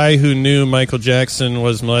 guy who knew Michael Jackson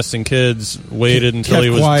was molesting kids waited until he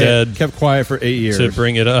was dead, kept quiet for 8 years to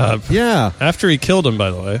bring it up? Yeah, after he killed him,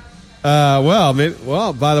 by the way. By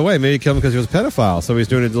the way, maybe he killed him because he was a pedophile, so he's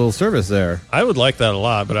doing a little service there. I would like that a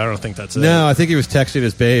lot, but I don't think that's it. No, I think he was texting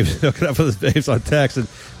his babes, hooking up with his babes on text, and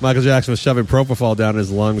Michael Jackson was shoving propofol down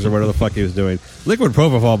his lungs or whatever the fuck he was doing. Liquid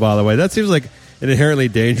propofol, by the way, that seems like an inherently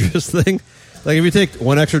dangerous thing. Like, if you take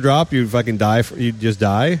one extra drop, you fucking die. You just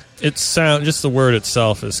die. Just the word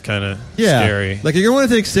itself is kind of scary. Like, you're going to want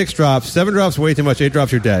to take 6 drops. 7 drops, way too much. 8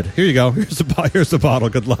 drops, you're dead. Here you go. Here's the bottle.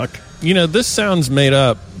 Good luck. This sounds made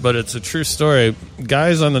up, but it's a true story.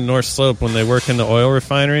 Guys on the North Slope, when they work in the oil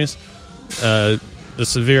refineries, the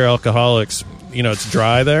severe alcoholics, it's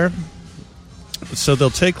dry there. So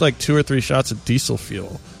they'll take like 2 or 3 shots of diesel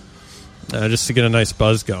fuel just to get a nice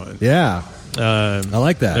buzz going. Yeah. I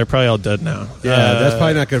like that. They're probably all dead now. Yeah, that's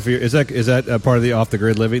probably not good for you. Is that part of the off the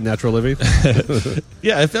grid living, natural living?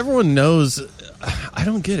 Yeah, if everyone knows, I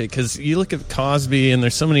don't get it, because you look at Cosby and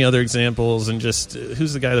there's so many other examples, and just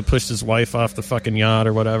who's the guy that pushed his wife off the fucking yacht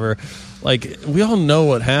or whatever. Like, we all know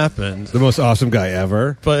what happened. The most awesome guy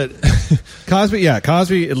ever. But Cosby,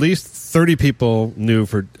 at least 30 people knew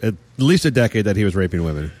for at least a decade that he was raping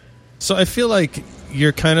women. So I feel like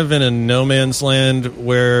you're kind of in a no man's land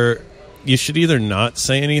where you should either not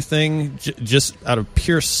say anything just out of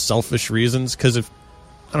pure selfish reasons, because if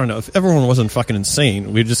everyone wasn't fucking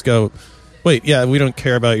insane, we'd just go, wait, yeah, we don't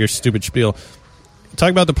care about your stupid spiel.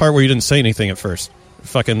 Talk about the part where you didn't say anything at first.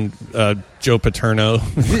 Fucking Joe Paterno.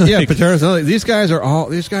 Yeah, Paterno. These guys are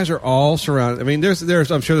all surrounded. I mean, there's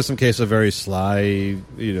I'm sure there's some cases of very sly,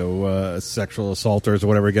 sexual assaulters or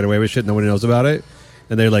whatever get away with shit. Nobody knows about it,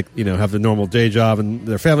 and they have the normal day job, and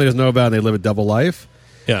their family doesn't know about it, and they live a double life.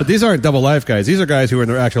 Yeah. But these aren't double life guys. These are guys who in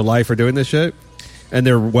their actual life are doing this shit, and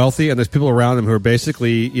they're wealthy, and there's people around them who are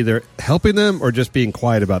basically either helping them or just being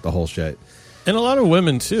quiet about the whole shit. And a lot of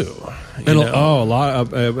women too. A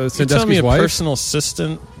lot of you tell me a wife? personal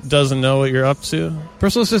assistant doesn't know what you're up to?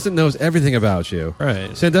 Personal assistant knows everything about you.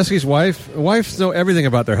 Right. Sandusky's wives know everything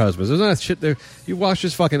about their husbands. There's not shit there. You wash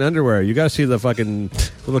his fucking underwear. You got to see the fucking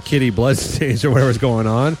little kitty blood stains or whatever's going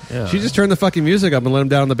on. Yeah. She just turned the fucking music up and let him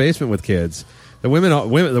down in the basement with kids. The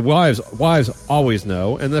wives always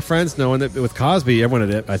know, and the friends know. And with Cosby,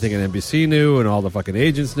 everyone at NBC knew, and all the fucking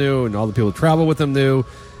agents knew, and all the people who travel with him knew.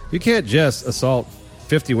 You can't just assault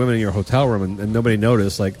 50 women in your hotel room and nobody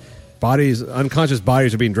notice. Like, unconscious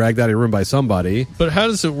bodies are being dragged out of your room by somebody. But how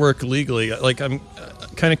does it work legally? Like, I'm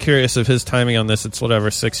kind of curious of his timing on this. It's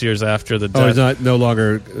 6 years after the death. Oh, he's not no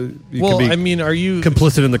longer. Are you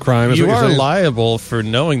complicit in the crime? You are liable for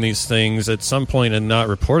knowing these things at some point and not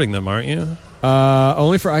reporting them, aren't you?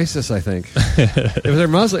 Only for ISIS, I think.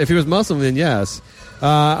 If he was Muslim, then yes.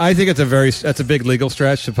 I think that's a big legal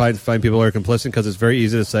stretch to find people who are complicit, because it's very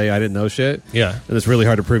easy to say I didn't know shit. Yeah, and it's really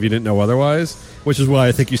hard to prove you didn't know otherwise. Which is why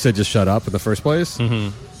I think you said just shut up in the first place.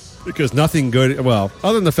 Mm-hmm. Because nothing good. Well,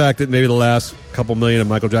 other than the fact that maybe the last couple million of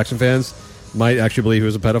Michael Jackson fans might actually believe he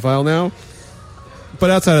was a pedophile now. But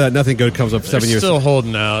outside of that, nothing good comes up 7 years. Still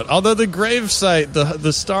holding out. Although the gravesite,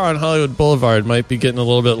 the star on Hollywood Boulevard, might be getting a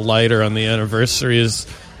little bit lighter on the anniversaries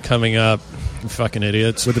coming up. Fucking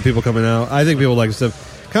idiots. With the people coming out. I think people like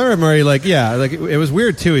stuff. Conrad Murray, it was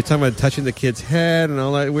weird too. He's talking about touching the kid's head and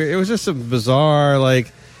all that. It was just some bizarre,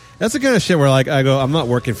 that's the kind of shit where, I go, I'm not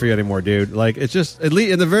working for you anymore, dude. Like, it's just, at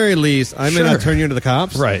least, in the very least, I may not turn you into the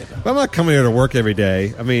cops. Right. But I'm not coming here to work every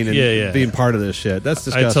day. I mean, being part of this shit. That's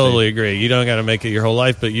disgusting. I totally agree. You don't got to make it your whole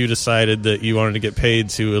life, but you decided that you wanted to get paid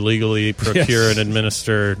to illegally procure and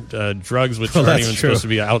administer drugs, which aren't even supposed to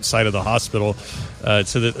be outside of the hospital.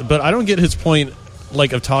 But I don't get his point,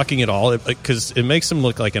 of talking at all, because it makes him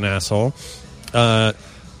look like an asshole.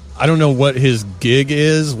 I don't know what his gig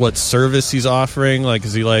is, what service he's offering. Like,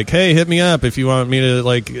 is he like, hey, hit me up if you want me to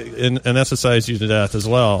like anesthetize you to death as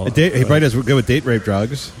well? He probably does good with date rape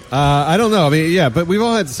drugs. I don't know. I mean, yeah, but we've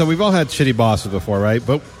all had shitty bosses before, right?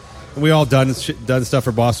 But we all done stuff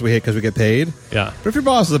for bosses we hate because we get paid. Yeah. But if your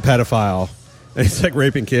boss is a pedophile and he's like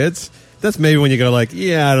raping kids, that's maybe when you go like,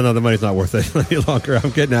 yeah, I don't know, the money's not worth it any longer.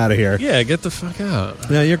 I'm getting out of here. Yeah, get the fuck out.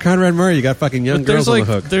 Yeah, you're Conrad Murray. You got fucking young girls on the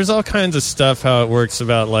hook. There's all kinds of stuff how it works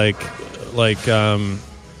about like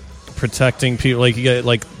protecting people. Like you get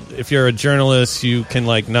like if you're a journalist, you can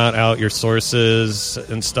like not out your sources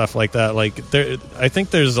and stuff like that. Like I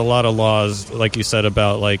think there's a lot of laws, like you said,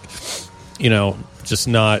 about like just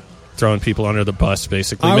not throwing people under the bus,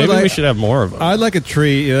 basically. Maybe we should have more of them. I'd like a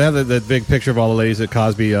tree. They have that big picture of all the ladies that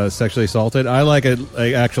Cosby sexually assaulted. I like an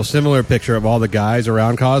actual similar picture of all the guys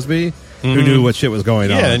around Cosby who knew what shit was going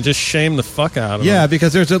on. Yeah, and just shame the fuck out of them. Yeah,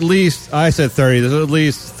 because there's at least, I said 30, there's at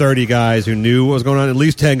least 30 guys who knew what was going on, at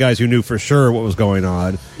least 10 guys who knew for sure what was going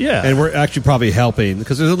on. Yeah. And we're actually probably helping.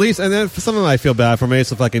 Because there's at least, and then for some of them I feel bad for, maybe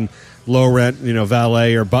it's a fucking low rent,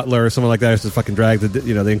 valet or butler or someone like that who's just fucking drag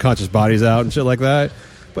the unconscious bodies out and shit like that.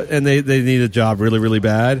 And they need a job really, really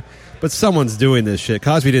bad. But someone's doing this shit.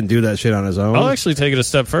 Cosby didn't do that shit on his own. I'll actually take it a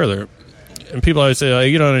step further. And people always say,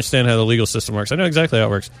 you don't understand how the legal system works. I know exactly how it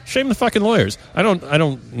works. Shame the fucking lawyers. I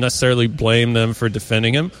don't necessarily blame them for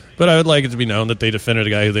defending him, but I would like it to be known that they defended a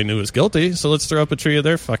guy who they knew was guilty, so let's throw up a tree of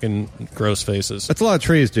their fucking gross faces. That's a lot of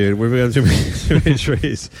trees, dude. We've got too many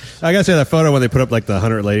trees. I gotta say, that photo when they put up like the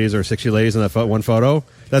 100 ladies or 60 ladies in that one photo,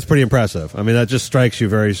 that's pretty impressive. I mean, that just strikes you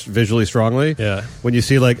very visually strongly. Yeah. When you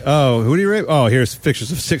see like, oh, who do you rape? Oh, here's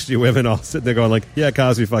pictures of 60 women all sitting there going like, yeah,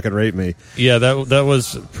 Cosby fucking raped me. Yeah, that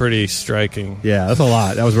was pretty striking. Yeah, that's a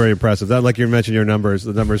lot. That was very impressive. That, like you mentioned your numbers,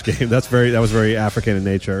 the numbers game. That was very African in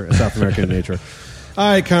nature, South American in nature. All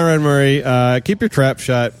right, Conrad Murray, keep your trap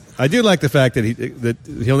shut. I do like the fact that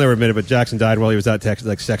he'll never admit it, but Jackson died while he was out texting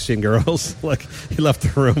like sexting girls. Like he left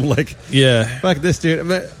the room like, yeah, fuck this dude.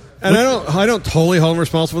 And I don't totally hold him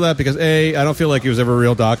responsible for that because I don't feel like he was ever a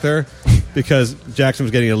real doctor because Jackson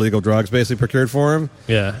was getting illegal drugs basically procured for him.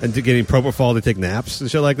 Yeah. And getting propofol to take naps and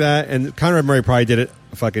shit like that. And Conrad Murray probably did it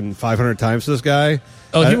fucking 500 times to this guy.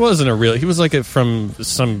 Oh, he wasn't he was like from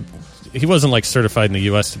some, he wasn't like certified in the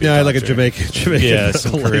U.S. to be a doctor. Like a Jamaican yeah,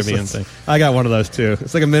 some Caribbean thing. I got one of those too.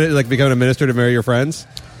 It's like like becoming a minister to marry your friends.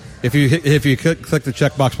 If you click the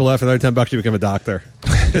checkbox below for another $10, you become a doctor.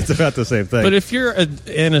 It's about the same thing. But if you're an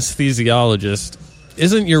anesthesiologist,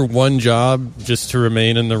 isn't your one job just to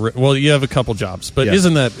remain in the... Well, you have a couple jobs, but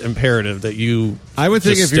isn't that imperative that you I would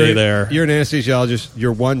think just if stay there? You're an anesthesiologist,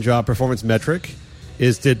 your one job performance metric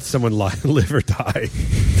is did someone live or die?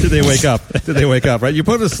 Did they wake up? Did they wake up, right? You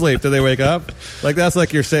put them to sleep. Did they wake up? Like that's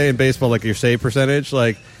like you're saying baseball, like your save percentage,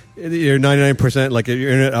 like... You're 99%, like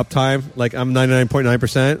your internet uptime. Like I'm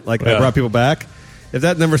 99.9%. Like I brought people back. If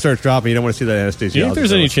that number starts dropping, you don't want to see that anesthesiologist. Do you think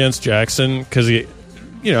there's any chance Jackson, because he,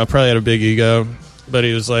 probably had a big ego, but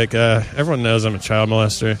he was like, everyone knows I'm a child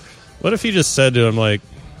molester. What if he just said to him, like,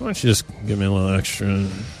 why don't you just give me a little extra?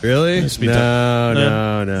 Really? No.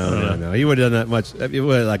 He would have done that much.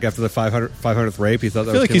 Like after the 500th rape, he thought that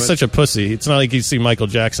I feel was like he's much. such a pussy. It's not like you see Michael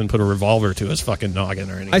Jackson put a revolver to his fucking noggin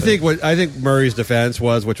or anything. I think Murray's defense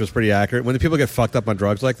was, which was pretty accurate, when the people get fucked up on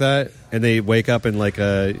drugs like that, and they wake up in like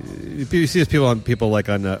you see these people like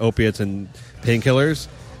on opiates and painkillers.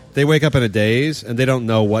 They wake up in a daze and they don't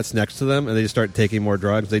know what's next to them, and they just start taking more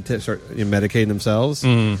drugs. They start medicating themselves,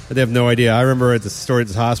 and they have no idea. I remember at the story at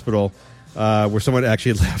this hospital where someone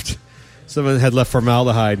actually someone had left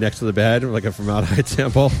formaldehyde next to the bed, like a formaldehyde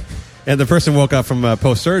sample, and the person woke up from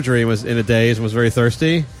post surgery and was in a daze and was very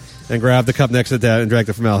thirsty, and grabbed the cup next to the bed and drank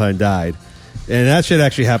the formaldehyde and died. And that shit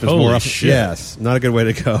actually happens more often. Shit. Yes, not a good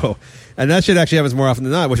way to go. And that shit actually happens more often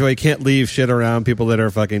than not, which is why you can't leave shit around people that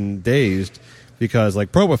are fucking dazed. Because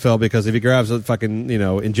like propofol, because if he grabs a fucking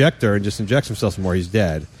injector and just injects himself some more, he's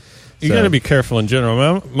dead. You got to be careful in general.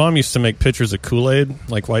 My mom used to make pictures of Kool-Aid,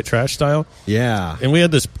 like white trash style. Yeah, and we had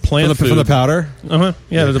this plant food from the powder.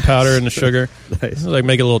 Yeah, the powder and the sugar. Nice. Like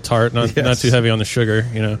make it a little tart, not too heavy on the sugar.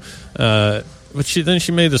 But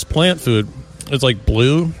she made this plant food. It was like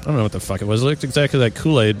blue. I don't know what the fuck it was. It looked exactly like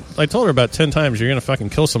Kool-Aid. I told her about 10 times you're gonna fucking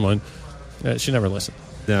kill someone. She never listened.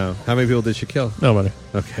 No. How many people did she kill? Nobody.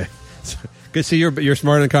 Okay. Good. See, you're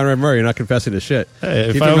smarter than Conrad Murray. You're not confessing to shit. Hey,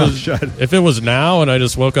 if it was now and I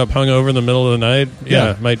just woke up hungover in the middle of the night,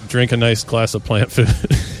 I might drink a nice glass of plant food.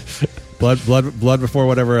 Blood before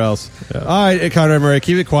whatever else. Yeah. All right, Conrad Murray,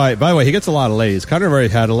 keep it quiet. By the way, he gets a lot of ladies. Conrad Murray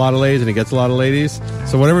had a lot of ladies, and he gets a lot of ladies.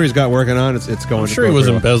 So whatever he's got working on, it's going. I'm sure he was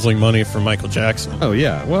embezzling money from Michael Jackson. Oh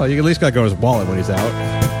yeah, well, you at least got to go to his wallet when he's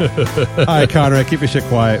out. All right, Conrad, keep your shit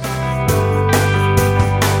quiet.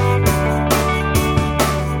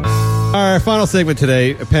 All right, final segment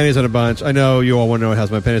today, Pennies on a Bunch. I know you all want to know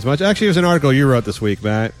how's my pennies on a bunch. Actually, it was an article you wrote this week,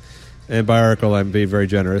 Matt. And by article, I'm being very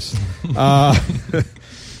generous. You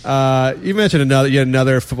mentioned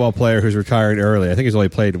another football player who's retiring early. I think he's only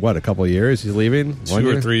played, a couple of years? He's leaving? 2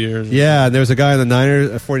 or 3 years. Yeah, and there was a guy in the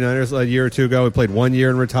 49ers a year or two ago who played 1 year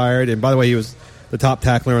and retired. And by the way, he was the top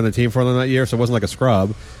tackler on the team for them that year, so it wasn't like a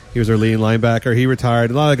scrub. He was their leading linebacker. He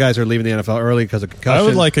retired. A lot of guys are leaving the NFL early because of concussion. I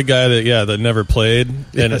would like a guy that never played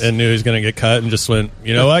and knew he was going to get cut and just went,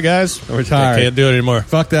 you know what, guys? I'm retired. I can't do it anymore.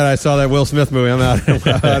 Fuck that. I saw that Will Smith movie. I'm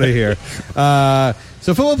out of here.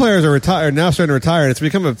 So football players are now starting to retire, and it's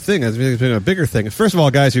become a thing. It's become a bigger thing. First of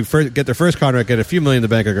all, guys who get their first contract, get a few million in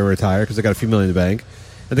the bank, are going to retire because they got a few million in the bank.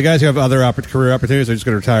 And the guys who have other career opportunities are just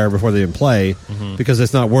going to retire before they even play because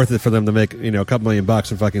it's not worth it for them to make a couple $1 million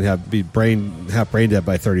and fucking have brain dead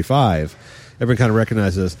by 35. Everyone kind of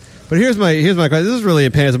recognizes this. But here's my question. This is really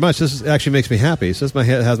a panties a bunch. This actually makes me happy. So this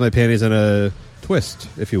has my panties in a twist,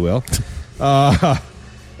 if you will.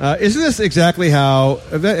 Isn't this exactly how?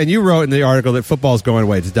 And you wrote in the article that football is going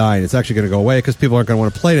away. It's dying. It's actually going to go away because people aren't going to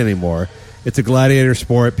want to play it anymore. It's a gladiator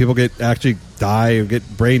sport. People actually die or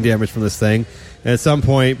get brain damage from this thing. And at some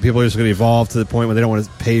point, people are just going to evolve to the point where they don't want to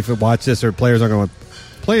pay for watch this, or players aren't going to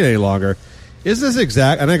play it any longer. Isn't this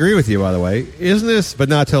exact? And I agree with you, by the way. Isn't this? But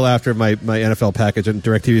not till after my NFL package and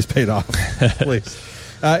DirecTV is paid off. Please.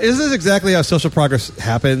 Isn't this exactly how social progress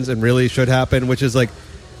happens and really should happen? Which is like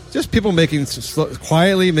just people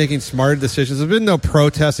quietly making smart decisions. There's been no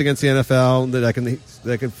protest against the NFL that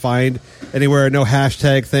I can find anywhere. No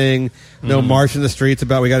hashtag thing. No march in the streets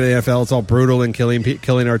about we got an NFL. It's all brutal and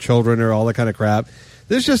killing our children or all that kind of crap.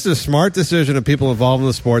 This is just a smart decision of people involved in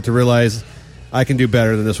the sport to realize I can do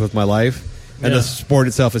better than this with my life. And the sport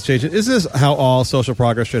itself is changing. Is this how all social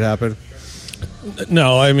progress should happen?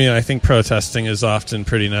 No, I mean, I think protesting is often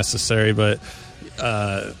pretty necessary, but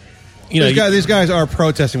these guys are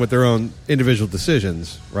protesting with their own individual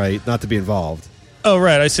decisions, right? Not to be involved. Oh,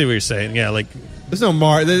 right. I see what you're saying. Yeah, like there's no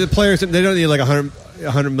march. The players, they don't need like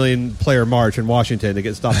 100 million player march in Washington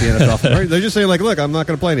to stop the NFL. They're just saying like, look, I'm not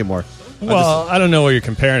going to play anymore. Well, I don't know what you're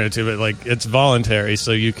comparing it to, but like it's voluntary,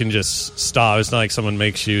 so you can just stop. It's not like someone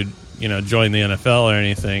makes you, join the NFL or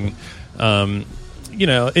anything.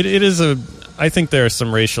 It is I think there are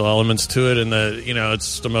some racial elements to it, and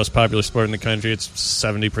it's the most popular sport in the country. It's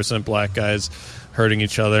 70% black guys hurting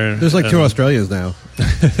each other. There's like 2 Australians now.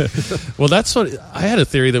 Well, that's what I had a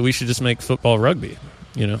theory that we should just make football rugby.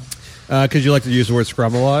 Because you like to use the word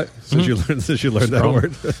scrum a lot since you learned that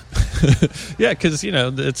word. Yeah, because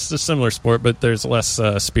it's a similar sport, but there's less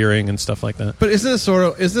spearing and stuff like that. But is this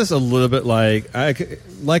a little bit like I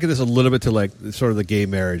liken this a little bit to like sort of the gay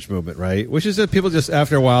marriage movement, right? Which is that people just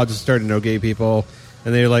after a while just started to know gay people,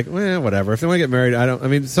 and they're like, well, whatever. If they want to get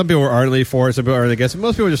married, some people were ardently for it, some people are ardently against it.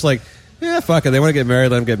 Most people are just like, yeah, fuck it. They want to get married,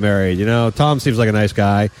 let them get married. Tom seems like a nice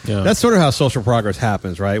guy. Yeah. That's sort of how social progress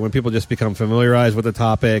happens, right? When people just become familiarized with the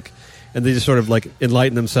topic. And they just sort of like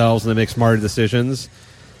enlighten themselves and they make smarter decisions.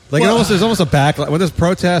 Like there's almost a backlash when there's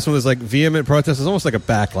protests, when there's like vehement protests. It's almost like a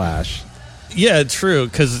backlash. Yeah, true.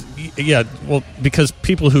 Because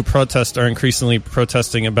people who protest are increasingly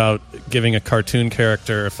protesting about giving a cartoon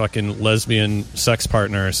character a fucking lesbian sex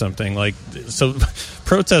partner or something. Like, so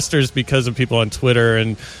protesters, because of people on Twitter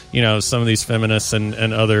and some of these feminists and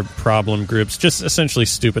other problem groups, just essentially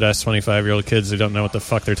stupid ass 25-year-old kids who don't know what the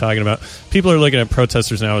fuck they're talking about. People are looking at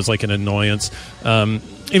protesters now as like an annoyance.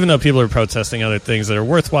 Even though people are protesting other things that are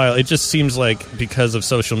worthwhile, it just seems like because of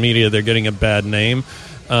social media, they're getting a bad name.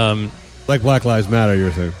 Like Black Lives Matter,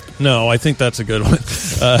 you're saying? No, I think that's a good one.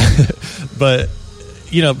 But,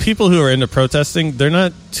 people who are into protesting, they're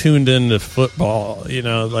not tuned into football.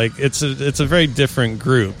 Like it's a very different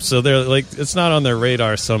group. So they're like, it's not on their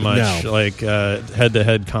radar so much, like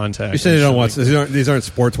head-to-head contact. You say they don't watch, these aren't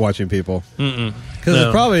sports watching people. Because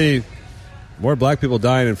there's probably more black people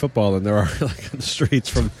dying in football than there are like on the streets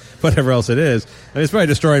from whatever else it is. I mean, it's probably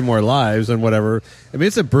destroying more lives and whatever. I mean,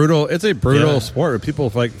 it's a brutal sport where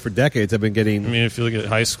people like for decades have been getting. I mean, if you look at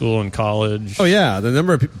high school and college. Oh yeah, the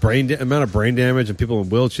number of amount of brain damage and people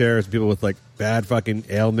in wheelchairs, people with like bad fucking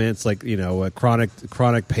ailments, like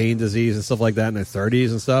chronic pain disease and stuff like that in their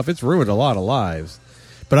 30s and stuff. It's ruined a lot of lives.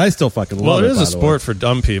 But I still fucking love it. Well, it is a sport for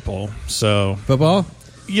dumb people. So football.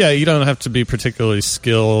 Yeah, you don't have to be particularly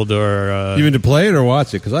skilled or even to play it or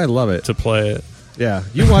watch it because I love it to play it. Yeah,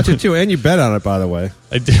 you watch it too, and you bet on it, by the way.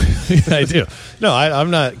 I do. I do. No,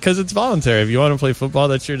 I'm not, because it's voluntary. If you want to play football,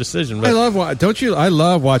 that's your decision. But I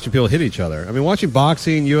love watching people hit each other. I mean, watching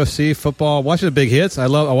boxing, UFC, football, watching the big hits. I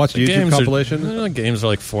watch the YouTube compilation. The games are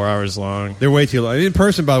like 4 hours long. They're way too long. In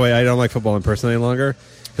person, by the way, I don't like football in person any longer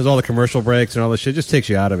because all the commercial breaks and all this shit just takes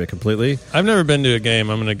you out of it completely. I've never been to a game.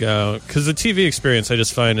 I'm going to go because the TV experience. I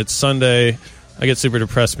just find it's Sunday. I get super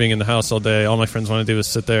depressed being in the house all day. All my friends want to do is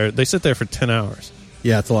sit there. They sit there for 10 hours.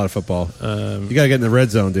 Yeah, it's a lot of football. You got to get in the red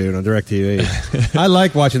zone, dude, on DirecTV. I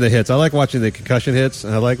like watching the hits. I like watching the concussion hits.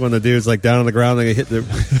 And I like when the dude's like down on the ground and they hits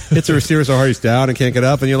the receiver so hard he's down and can't get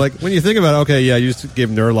up. And you're like, when you think about it, okay, yeah, you just gave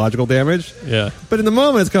neurological damage. Yeah. But in the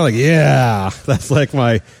moment, it's kind of like, yeah,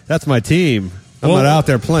 that's my team. I'm not out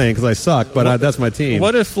there playing because I suck, but that's my team.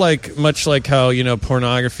 What if, like, much like how,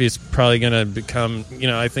 pornography is probably going to become,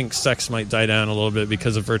 I think sex might die down a little bit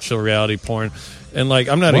because of virtual reality porn. And, like,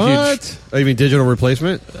 I'm not a huge... Oh, you mean digital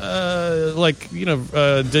replacement? Digital, like,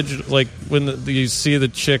 when you see the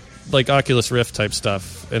chick, like, Oculus Rift type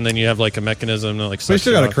stuff, and then you have, like, a mechanism to, like... But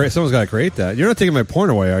someone's got to create that. You're not taking my porn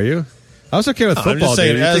away, are you? I was okay with football, I'm just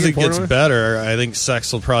saying, dude. as it gets better, I think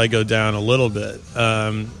sex will probably go down a little bit.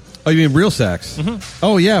 Oh, you mean real sex? Mm-hmm.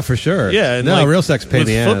 Oh, yeah, for sure. Yeah, and no, real sex pain in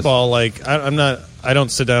the ass. Football, like I don't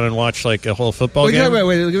sit down and watch like a whole football game. Wait,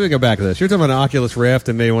 let me go back to this. You're talking about an Oculus Rift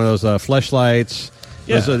and maybe one of those fleshlights.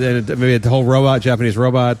 Yeah. Maybe a whole Japanese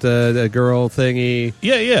robot girl thingy.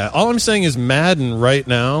 Yeah. All I'm saying is Madden right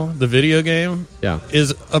now, the video game,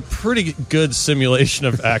 is a pretty good simulation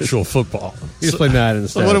of actual football. You just play Madden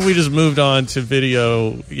instead. So what if we just moved on to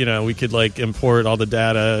video? We could like import all the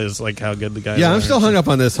data as like how good the guys are. Yeah, I'm still hung up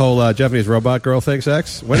on this whole Japanese robot girl thing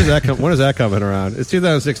sex. When is that when is that coming around? It's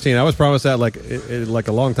 2016. I was promised that like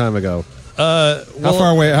a long time ago. How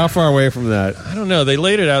far away from that? I don't know. They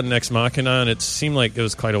laid it out in Ex Machina, and it seemed like it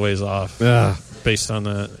was quite a ways off based on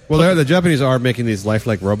that. Well, the Japanese are making these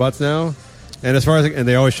lifelike robots now, and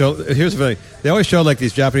they always show. Here's the thing: they always show like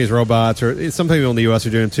these Japanese robots, or some people in the U.S. are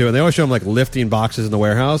doing too, and they always show them like lifting boxes in the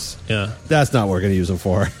warehouse. Yeah, that's not what we're going to use them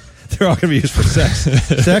for. They're all going to be used for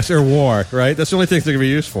sex or war, right? That's the only things they're going to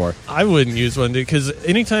be used for. I wouldn't use one, dude, because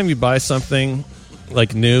anytime you buy something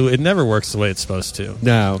like new, it never works the way it's supposed to.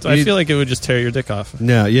 No, so I feel like it would just tear your dick off.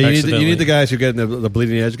 No, yeah, you need the guys who get the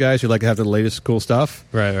bleeding edge guys who like to have the latest cool stuff.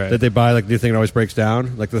 Right. That they buy like new thing that always breaks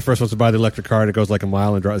down. Like the first one's to buy the electric car and it goes like a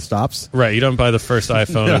mile and it stops. Right, you don't buy the first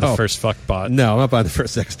iPhone or the first fuck bot. No, I'm not buying the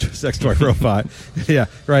first sex toy robot. Yeah,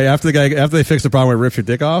 right. After they fix the problem where it rips your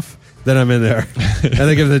dick off, then I'm in there, and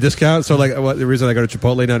they give it a discount. So like, the reason I go to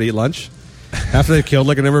Chipotle now to eat lunch. After they've killed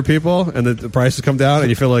like a number of people and the prices come down and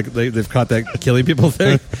you feel like they've caught that killing people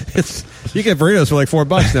thing, you get burritos for like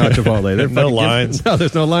 $4 now at Chipotle. No lines. No,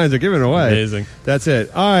 there's no lines. They're giving it away. Amazing. That's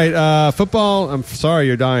it. All right, football. I'm sorry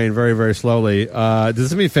you're dying very, very slowly. Does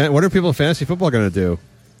this mean what are people in fantasy football going to do?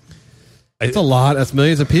 It's a lot. That's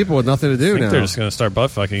millions of people with nothing to do now. They're just going to start butt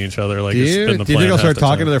fucking each other. Like, do you think they'll start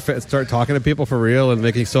talking to people for real and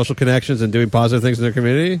making social connections and doing positive things in their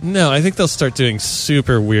community? No, I think they'll start doing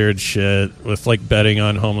super weird shit with like betting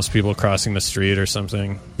on homeless people crossing the street or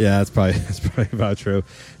something. Yeah, that's probably about true.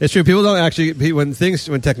 It's true. People don't actually when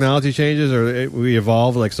technology changes or we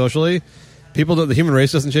evolve like socially, the human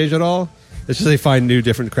race doesn't change at all. It's just they find new,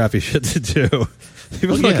 different, crappy shit to do.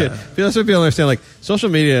 That's what people understand. Like social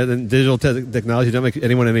media and digital technology don't make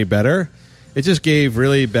anyone any better. It just gave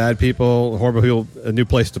really bad people, horrible people, a new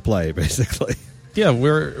place to play, basically. Yeah,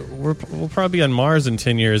 we'll probably be on Mars in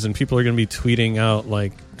 10 years, and people are going to be tweeting out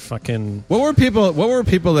like fucking. What were people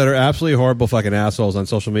that are absolutely horrible fucking assholes on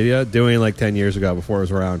social media doing like 10 years ago before it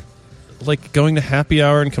was around? Like going to happy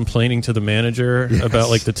hour and complaining to the manager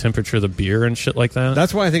about like the temperature of the beer and shit like that.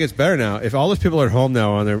 That's why I think it's better now. If all those people are at home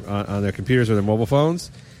now on their computers or their mobile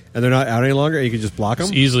phones, and they're not out any longer, you can just block them.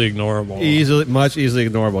 It's easily ignorable. Much easily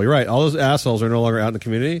ignorable. You're right. All those assholes are no longer out in the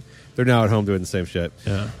community. They're now at home doing the same shit.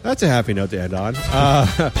 Yeah, that's a happy note to end on.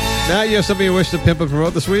 Matt, you have something you wish to pimp and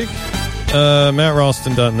promote this week?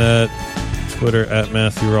 MattRalston.net, Twitter at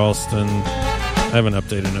Matthew Ralston. I haven't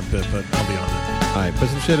updated in a bit, but I'll be on it. All right, put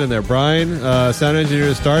some shit in there. Brian, sound engineer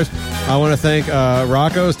to Stars. I want to thank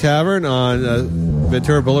Rocco's Tavern on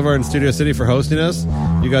Ventura Boulevard in Studio City for hosting us.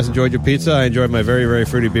 You guys enjoyed your pizza. I enjoyed my very, very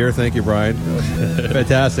fruity beer. Thank you, Brian.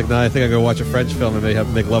 Fantastic. Now I think I'm going to watch a French film and maybe have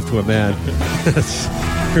to make love to a man. That's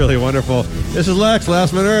really wonderful. This is Lex,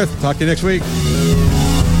 Last Man Earth. Talk to you next week.